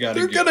game, we got to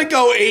They're go. going to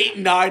go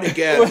 8-9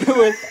 again.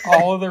 with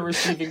all of the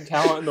receiving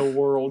talent in the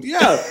world.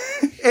 Yeah.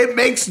 It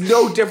makes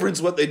no difference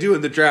what they do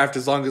in the draft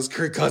as long as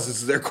Kirk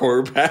Cousins is their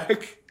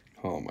quarterback.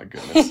 Oh my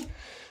goodness.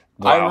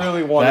 I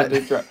really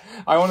wanted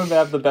I wanted to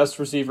have the best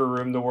receiver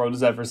room the world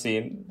has ever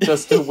seen,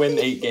 just to win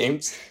 8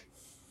 games.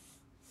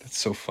 That's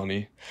so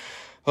funny.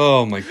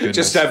 Oh my goodness.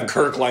 Just have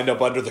Kirk lined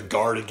up under the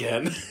guard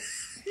again.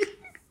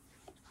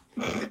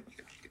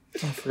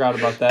 I forgot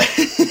about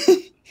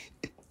that.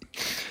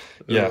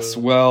 Yes,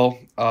 well,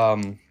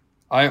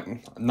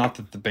 not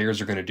that the Bears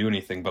are going to do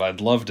anything, but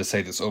I'd love to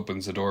say this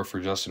opens the door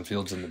for Justin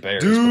Fields and the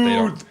Bears. But they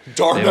don't,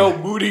 Darnell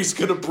Moody's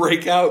going to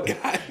break out,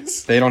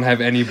 guys. they don't have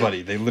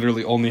anybody. They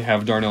literally only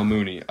have Darnell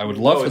Mooney. I would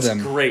love for It's them.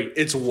 great.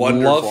 It's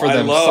wonderful. Love for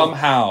them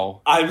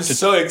somehow. I'm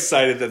so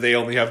excited that they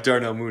only have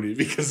Darnell Mooney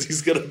because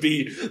he's going to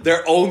be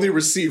their only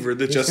receiver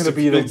that Justin gonna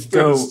be the Fields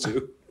throws GOAT.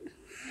 to.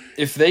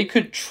 If they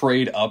could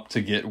trade up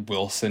to get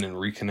Wilson and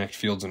reconnect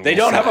Fields and They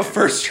Wilson, don't have a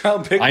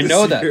first-round pick I this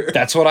know year. that.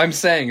 That's what I'm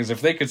saying. Is if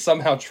they could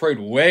somehow trade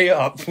way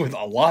up with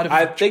a lot of,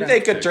 I think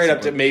they could picks, trade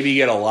up to maybe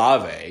get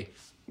Olave.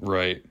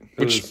 right.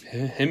 Which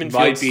him and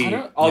Might Fields be,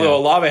 although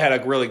Olave had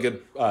a really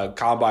good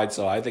combine,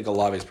 so I think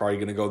Olave is probably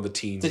going to go in the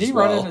teens. Did he as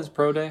run well. in his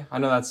pro day? I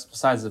know that's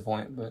besides the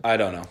point, but I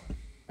don't know.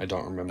 I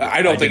don't remember.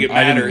 I don't think it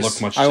I didn't matters.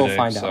 look much I will today,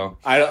 find so.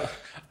 out.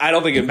 I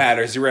don't think it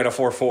matters. He ran a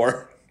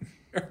 4.4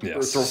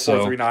 Yes, or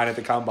so 4.39 at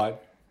the combine.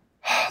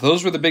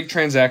 those were the big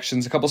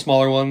transactions. A couple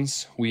smaller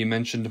ones. We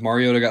mentioned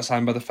Mariota got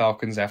signed by the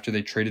Falcons after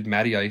they traded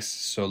Matty Ice,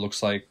 so it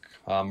looks like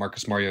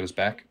Marcus Mariota's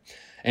back.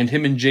 And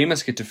him and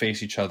Jameis get to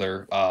face each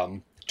other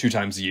 2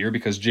 times a year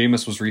because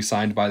Jameis was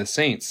re-signed by the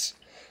Saints.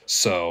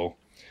 So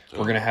we're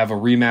going to have a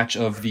rematch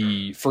of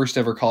the first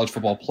ever college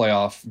football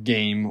playoff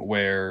game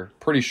where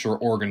pretty sure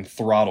Oregon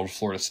throttled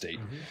Florida State.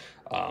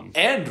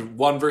 And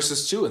 1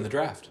 versus 2 in the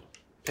draft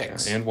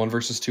picks. And 1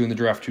 versus 2 in the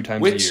draft 2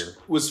 times Which a year.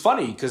 was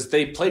funny because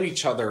they played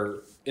each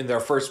other in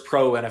their first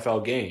pro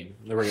NFL game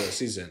in the regular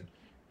season.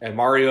 And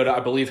Mariota,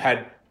 I believe,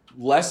 had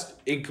less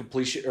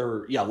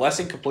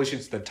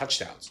incompletions than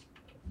touchdowns.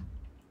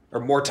 Or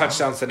more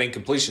touchdowns than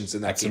incompletions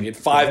in that game. He had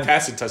 5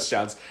 passing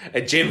touchdowns,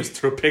 and Jameis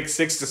threw a pick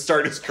 6 to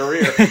start his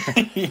career.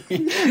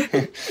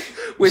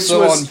 Which So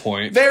was on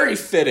point. very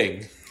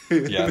fitting.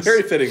 Yes.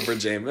 Very fitting for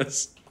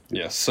Jameis.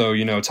 Yes, so,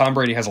 Tom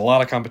Brady has a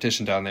lot of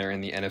competition down there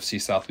in the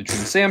NFC South between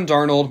Sam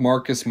Darnold,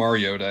 Marcus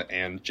Mariota,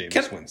 and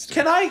Jameis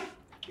Winston.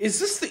 Is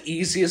this the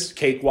easiest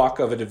cakewalk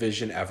of a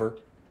division ever?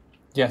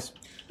 yes.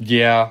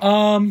 Yeah.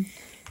 Tom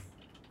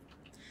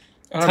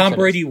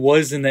Brady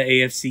was in the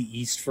AFC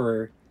East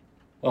for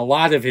a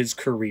lot of his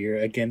career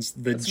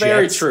against the That's Jets.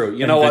 very true.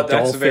 You and know the what?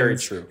 That's very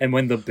Dolphins, true. And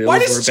when the Bills Why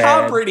were does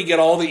Tom bad. Brady get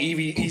all the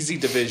easy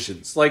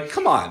divisions? Like,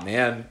 come on,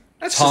 man.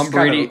 That's Tom just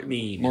kinda Brady,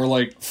 mean. more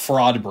like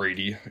fraud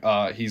Brady.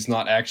 He's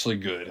not actually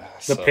good.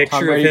 The so. picture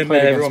Tom of Brady him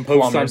played that everyone against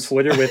posts on plumbers.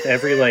 Twitter with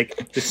every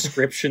like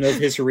description of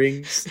his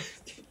rings.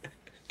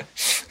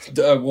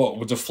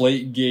 What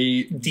Deflate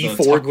Gate? D the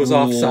Ford tuck was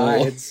rule,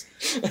 offsides.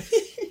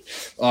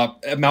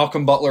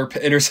 Malcolm Butler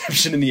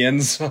interception in the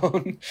end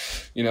zone.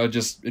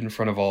 Just in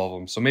front of all of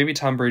them. So maybe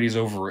Tom Brady's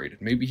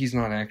overrated. Maybe he's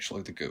not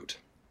actually the GOAT.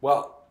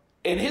 Well,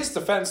 in his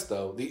defense,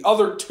 though, the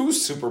other 2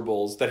 Super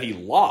Bowls that he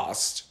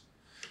lost,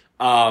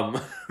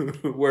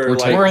 were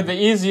like We're the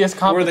easiest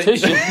were the-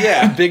 competition.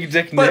 yeah, Big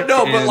Dick but Nick.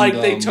 no, but and, like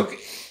they took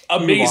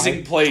amazing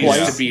lied plays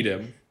twice. to beat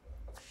him.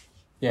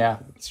 Yeah,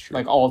 true.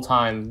 like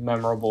all-time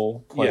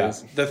memorable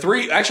plays.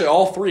 Yeah,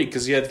 all 3,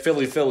 because you had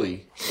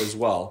Philly as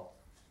well.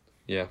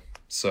 Yeah.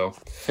 So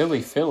Philly.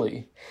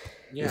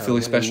 Yeah, Philly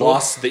when he special?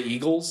 lost to the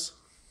Eagles.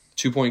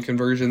 2-point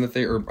conversion that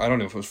I don't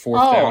know if it was fourth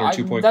Oh, down or 2-point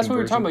conversion. that's what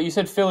we were talking about. You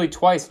said Philly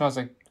twice, and I was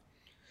like,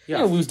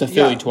 Yeah, lose to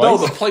Philly No,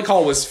 twice. the play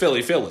call was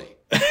Philly.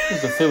 This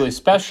is the Philly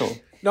special.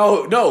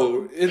 No,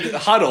 in the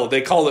huddle they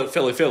called it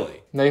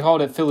Philly. They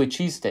called it Philly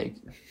cheesesteak.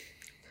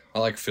 I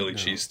like Philly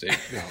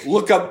cheesesteak.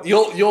 Look up,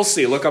 you'll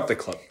see. Look up the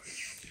clip.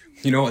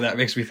 You know what that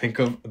makes me think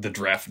of? The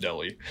draft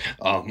deli.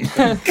 Yeah,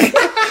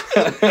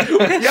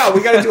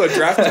 we got to do a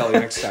draft tally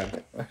next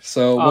time.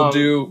 So we'll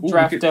do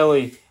draft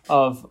deli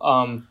of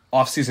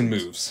off-season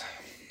moves.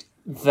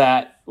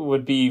 that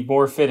would be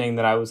more fitting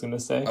than I was going to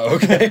say.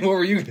 Okay, what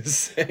were you going to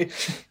say?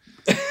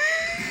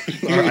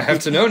 All right, I have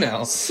to know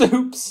now.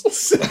 Soups.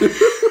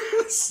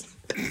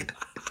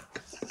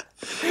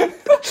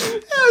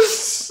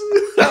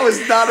 I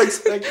was not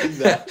expecting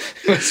that.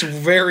 It's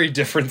very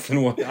different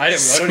than what I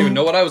don't even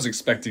know what I was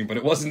expecting, but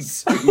it wasn't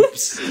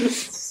soups.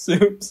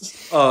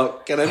 Soups.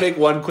 Can I make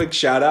one quick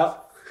shout out?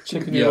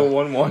 Chicken noodle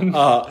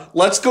 1-1.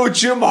 Let's go,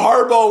 Jim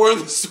Harbaugh. We're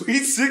the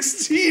Sweet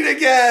 16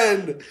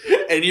 again,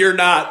 and you're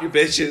not, you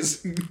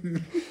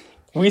bitches.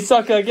 We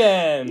suck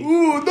again.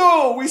 Ooh,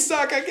 no, we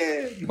suck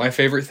again. My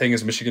favorite thing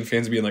is Michigan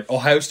fans being like,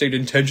 Ohio State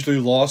intentionally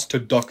lost to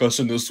duck us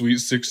in the Sweet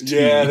 16.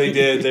 Yeah, they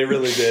did. They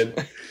really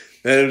did.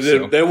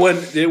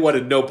 They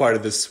wanted no part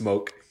of this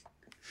smoke.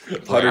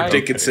 Hunter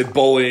Dickinson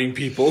bullying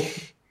people.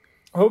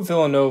 I hope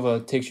Villanova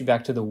takes you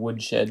back to the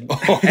woodshed.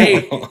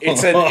 Hey,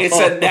 it's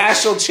a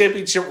national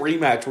championship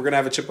rematch. We're gonna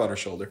have a chip on our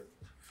shoulder.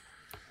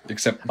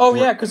 Except, Oh,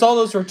 yeah, because all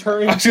those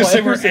returning was gonna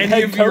say, players were and any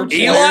head of your coaches.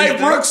 Eli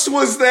Brooks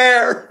was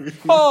there.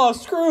 Oh,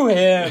 screw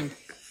him.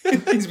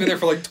 he's been there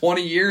for like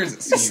 20 years,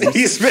 it seems.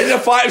 He's been to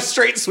 5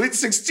 straight Sweet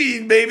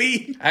 16,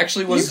 baby.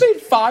 Actually, You was made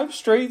 5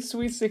 straight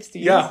Sweet 16s?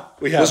 Yeah,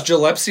 we have. was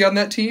Gillespie on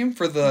that team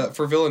for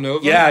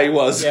Villanova? Yeah, he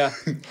was. Yeah.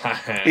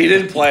 He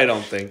didn't play, I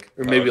don't think,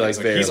 or maybe Okay, like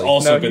so barely. he's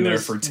also No, been he there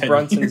was for 10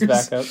 Brunson's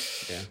years. backup.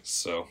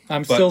 So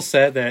I'm but- still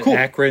sad that cool.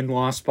 Akron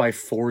lost by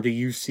 4 to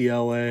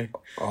UCLA.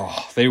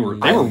 Oh, they were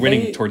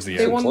winning They- towards the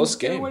they end. won, Close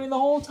They game. were winning the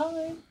whole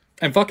time.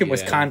 And fucking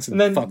Wisconsin And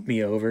then- Oh, fucked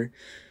me over.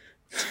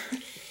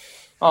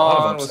 lot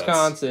of On upsets.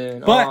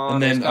 Wisconsin. But-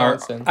 on and then our-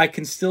 Wisconsin. I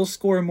can still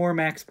score more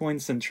max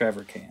points than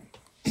Trevor can.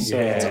 So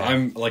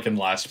I'm like in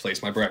last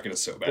place. My bracket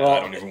is so bad. Well, I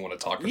don't even want to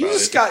talk about You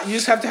it.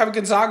 just have to have a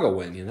Gonzaga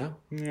win, you know?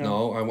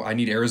 No, I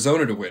need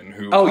Arizona to win.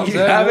 Who? Oh, you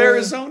have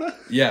Arizona?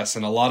 Yes,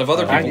 and a lot of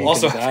other I people need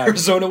also have Gonzaga.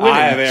 Arizona winning. I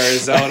have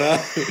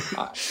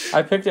Arizona.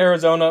 I picked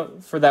Arizona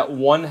for that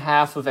one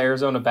half of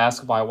Arizona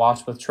basketball I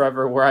watched with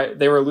Trevor where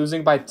they were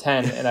losing by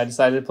 10 and I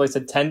decided to place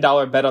a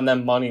 $10 bet on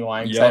them money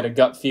line because I had a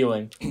gut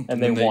feeling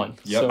and they And they- won.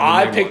 yep. So,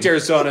 I They picked won.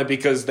 Arizona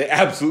because they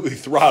absolutely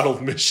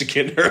throttled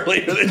Michigan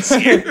earlier this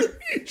year.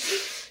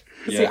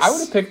 see, I would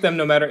have picked them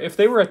no matter if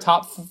they were a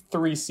top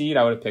 3 seed.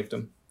 I would have picked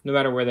them no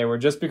matter where they were,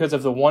 just because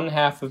of the one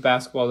half of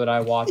basketball that I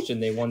watched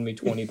and they won me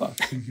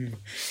 $20.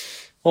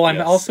 Well, I'm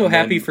Yes, also and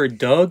happy then- for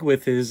Doug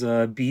with his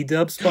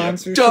B-Dub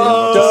sponsorship.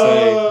 Doug!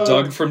 Say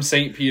Doug from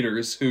St.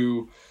 Peter's,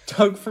 who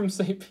Doug from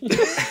St. Peter.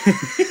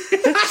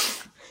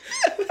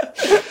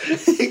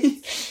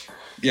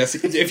 yes,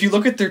 if you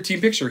look at their team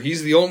picture,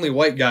 he's the only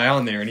white guy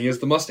on there, and he has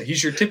the mustache.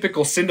 He's your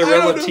typical I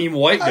Cinderella don't know- team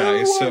white I don't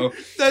guy. know So why.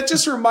 That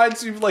just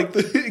reminds me of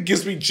it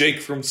gives me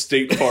Jake from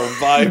State Farm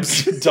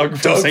vibes. Doug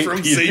from St.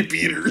 Peter. St.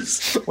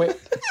 Peter's. Wait,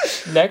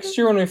 next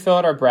year when we fill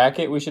out our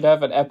bracket, we should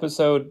have an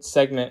episode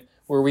segment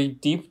where we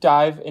deep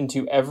dive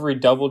into every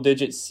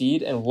double-digit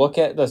seed and look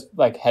at the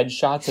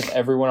headshots of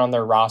everyone on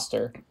their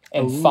roster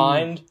and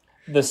find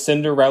the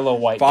Cinderella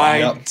white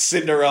guy. Fine,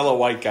 Cinderella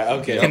white guy.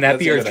 Okay, Can that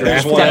be our that's a good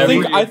draft? idea. There's one I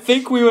think every- I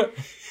think we would. I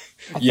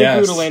think we Yes.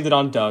 would have landed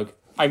on Doug.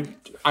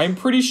 I'm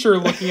pretty sure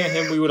looking at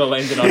him, we would have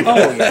landed on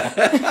Doug.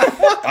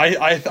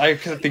 I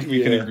think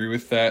we can agree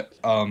with that.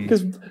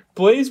 Because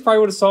Blaze probably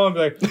would have saw him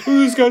and be like,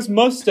 "Who's this guy's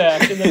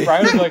mustache?" And then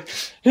Brian would be like,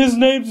 "His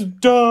name's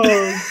Doug."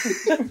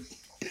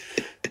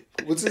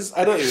 What's his?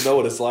 I don't even know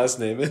what his last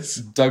name is.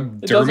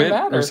 Doug It doesn't Dermott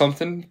matter. or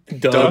something.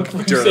 Doug.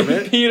 From Dermott.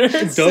 St.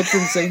 Peter's. Doug from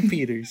St.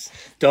 Peter's.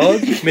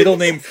 Doug, middle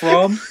name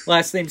from,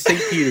 last name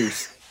St.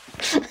 Peter's.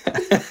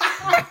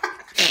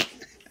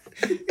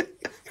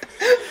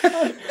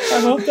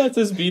 hope that's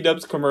his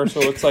B-Dubs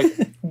commercial. It's like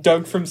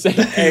Doug from St.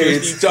 Peter's. Hey,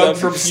 it's eats Doug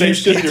some- from St. you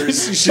should-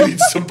 Peter's. You should eat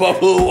some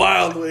Buffalo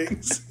Wild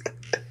Wings.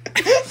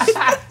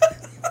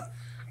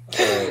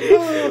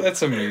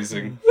 That's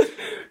amazing.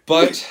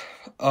 But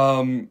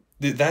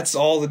that's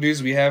all the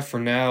news we have for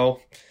now.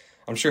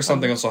 I'm sure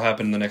something else will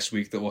happen in the next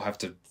week that we'll have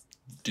to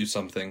do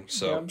something.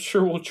 So Yeah, I'm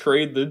sure we'll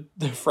trade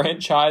the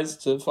franchise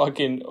to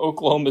fucking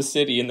Oklahoma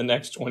City in the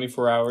next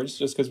 24 hours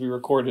just because we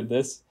recorded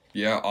this.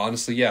 yeah,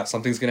 honestly, yeah,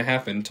 something's gonna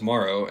happen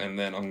tomorrow, and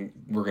then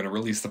we're gonna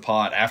release the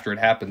pod after it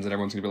happens, and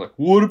everyone's gonna be like,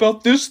 "What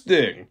about this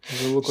thing?"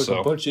 We look like So-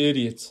 a bunch of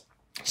idiots.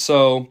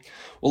 So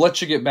we'll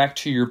let you get back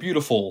to your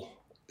beautiful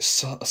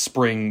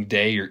spring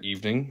day or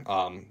evening,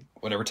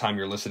 whatever time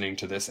you're listening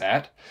to this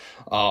at.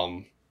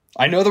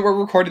 I know that we're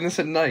recording this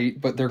at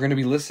night, but they're going to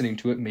be listening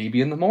to it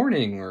maybe in the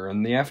morning or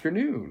in the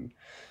afternoon,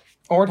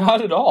 Or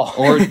not at all.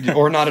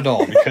 or not at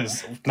all,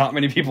 because not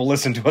many people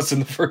listen to us in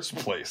the first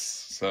place.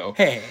 So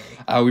Hey.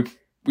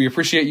 we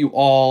appreciate you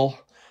all.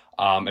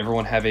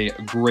 Everyone have a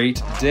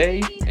great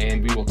day,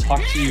 and we will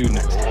talk to you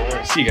next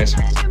time. See you guys.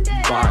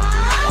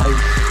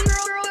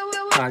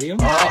 Audio.